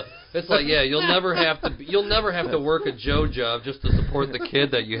 It's like you'll never have to work a Joe job just to support the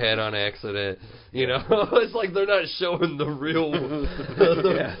kid that you had on accident. You know, it's like they're not showing the real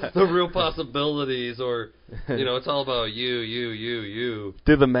the real possibilities, or it's all about you.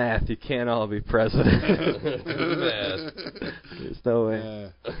 Do the math. You can't all be president. Do the math. There's no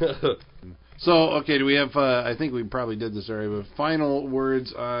way. So, okay, do we have? I think we probably did this already, but final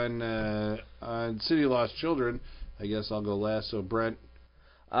words on City of Lost Children. I guess I'll go last. So, Brent.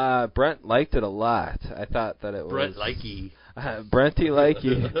 Brent liked it a lot. I thought that it was Brent Likey. Brenty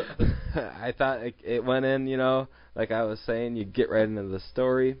Likey. I thought it went in. Like I was saying, you get right into the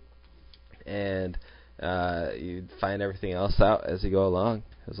story, and you find everything else out as you go along.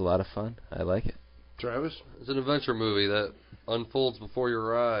 It was a lot of fun. I like it. Travis? It's an adventure movie that unfolds before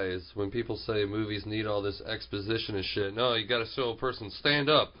your eyes. When people say movies need all this exposition and shit, no, you got to show a person stand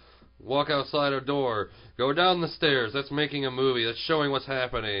up, walk outside a door, go down the stairs. That's making a movie. That's showing what's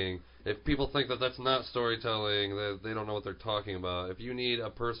happening. If people think that that's not storytelling, they don't know what they're talking about. If you need a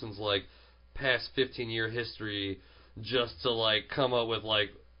person's past 15-year history just to come up with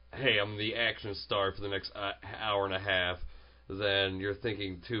hey, I'm the action star for the next hour and a half, then you're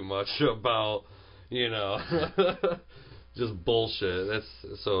thinking too much about just bullshit.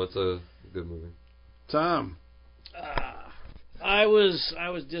 It's a good movie. Tom. I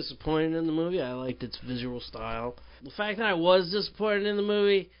was disappointed in the movie. I liked its visual style. The fact that I was disappointed in the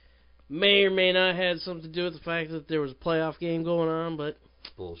movie may or may not have something to do with the fact that there was a playoff game going on, but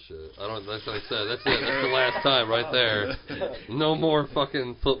bullshit. That's what I said. That's it. That's the last time right there. No more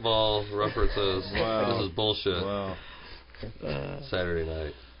fucking football references. Wow. This is bullshit. Wow. Saturday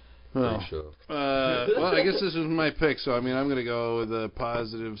night. Well, show. Well, I guess this was my pick, so I'm going to go with a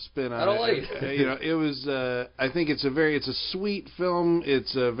positive spin on it. I don't like it. It was. I think it's a sweet film.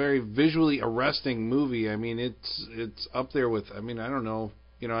 It's a very visually arresting movie. I mean, it's up there with. I mean, I don't know.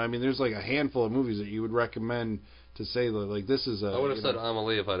 There's a handful of movies that you would recommend to say this is a. I would have said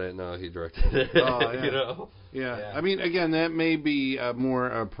Amelie if I didn't know he directed it. Oh, yeah. Yeah. I mean, again, that may be a more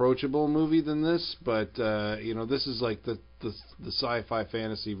approachable movie than this, but this is the sci-fi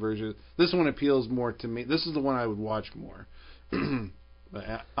fantasy version. This one appeals more to me. This is the one I would watch more. But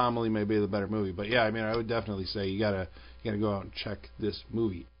Amelie may be the better movie, but yeah, I mean, I would definitely say you gotta go out and check this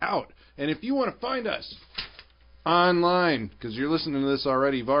movie out. And if you want to find us online, because you're listening to this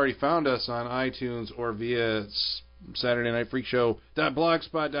already, you've already found us on iTunes or via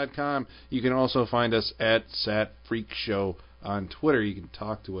SaturdayNightFreakShow.blogspot.com. You can also find us at SatFreakShow on Twitter. You can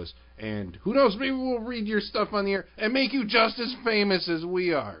talk to us. And who knows, maybe we'll read your stuff on the air and make you just as famous as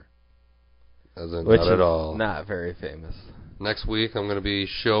we are. Not at all. Not very famous. Next week, I'm going to be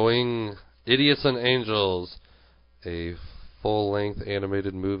showing Idiots and Angels, a full-length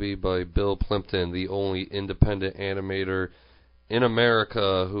animated movie by Bill Plympton, the only independent animator in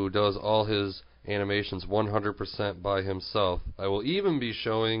America who does all his animations 100% by himself. I will even be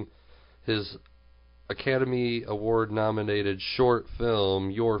showing his Academy Award-nominated short film,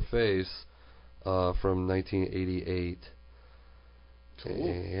 Your Face, from 1988.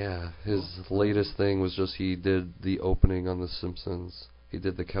 Cool. Yeah, his latest thing was just he did the opening on The Simpsons. He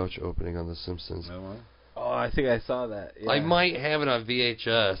did the couch opening on The Simpsons. Oh, I think I saw that. Yeah. I might have it on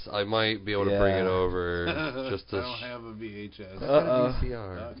VHS. I might be able to bring it over. Just to I don't have a VHS.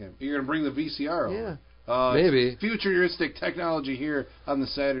 VCR. Okay. You're going to bring the VCR over? Yeah. Maybe. Futuristic technology here on the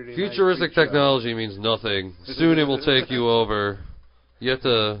Saturday Futuristic Night technology means nothing. Soon it will take you over. You have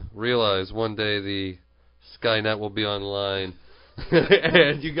to realize one day the Skynet will be online,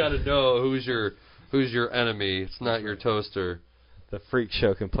 and you got to know who's your enemy. It's not your toaster. The Freak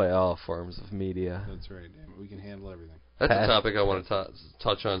Show can play all forms of media. That's right, damn it. We can handle everything. That's a topic I want to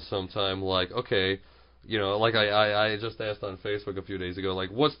touch on sometime. Okay, I just asked on Facebook a few days ago,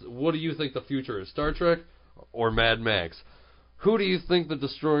 what do you think the future is, Star Trek or Mad Max? Who do you think the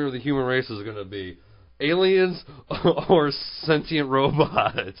destroyer of the human race is going to be? Aliens or sentient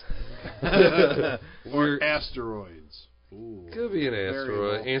robots? Or asteroids. Ooh, could be an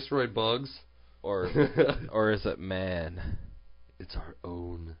asteroid. Well. Asteroid bugs. Or is it man? It's our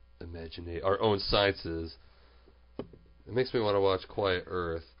own imagination, our own sciences. It makes me want to watch Quiet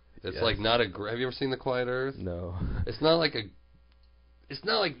Earth. It's not a. Have you ever seen The Quiet Earth? No. It's not like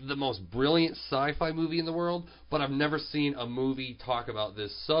the most brilliant sci-fi movie in the world, but I've never seen a movie talk about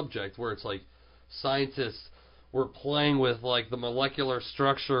this subject where it's scientists were playing with the molecular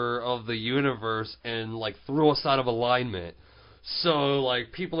structure of the universe and threw us out of alignment. So,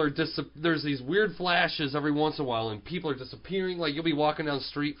 people are there's these weird flashes every once in a while, and people are disappearing. You'll be walking down the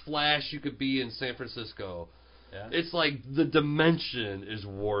street, flash, you could be in San Francisco. Yeah. It's like the dimension is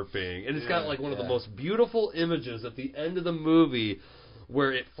warping, and it's got like one of the most beautiful images at the end of the movie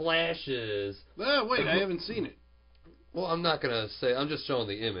where it flashes. Wait, I haven't seen it. Well, I'm not gonna say. I'm just showing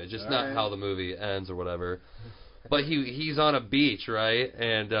the image. It's not how the movie ends or whatever. But he's on a beach, right?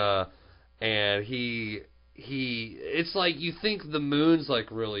 And he it's like you think the moon's like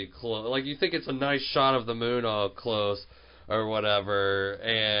really close. Like you think it's a nice shot of the moon all close or whatever,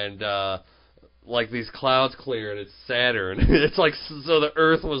 and like these clouds clear and it's Saturn. It's like so the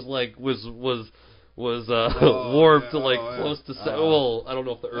Earth was like was warped close to Saturn. Well, I don't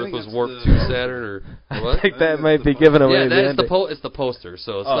know if the Earth was warped to Saturn or what. I think that might be giving away the ending. It's the poster,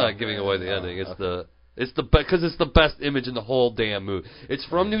 so it's not giving away the ending. It's because it's the best image in the whole damn movie. It's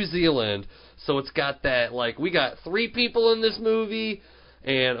from New Zealand, so it's got that like we got 3 people in this movie.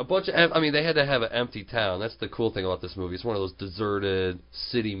 And a bunch of, I mean, they had to have an empty town. That's the cool thing about this movie. It's one of those deserted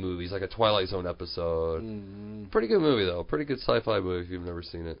city movies, like a Twilight Zone episode. Pretty good movie, though. Pretty good sci-fi movie if you've never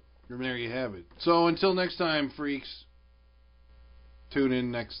seen it. And there you have it. So until next time, freaks, tune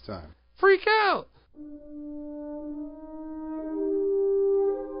in next time. Freak out!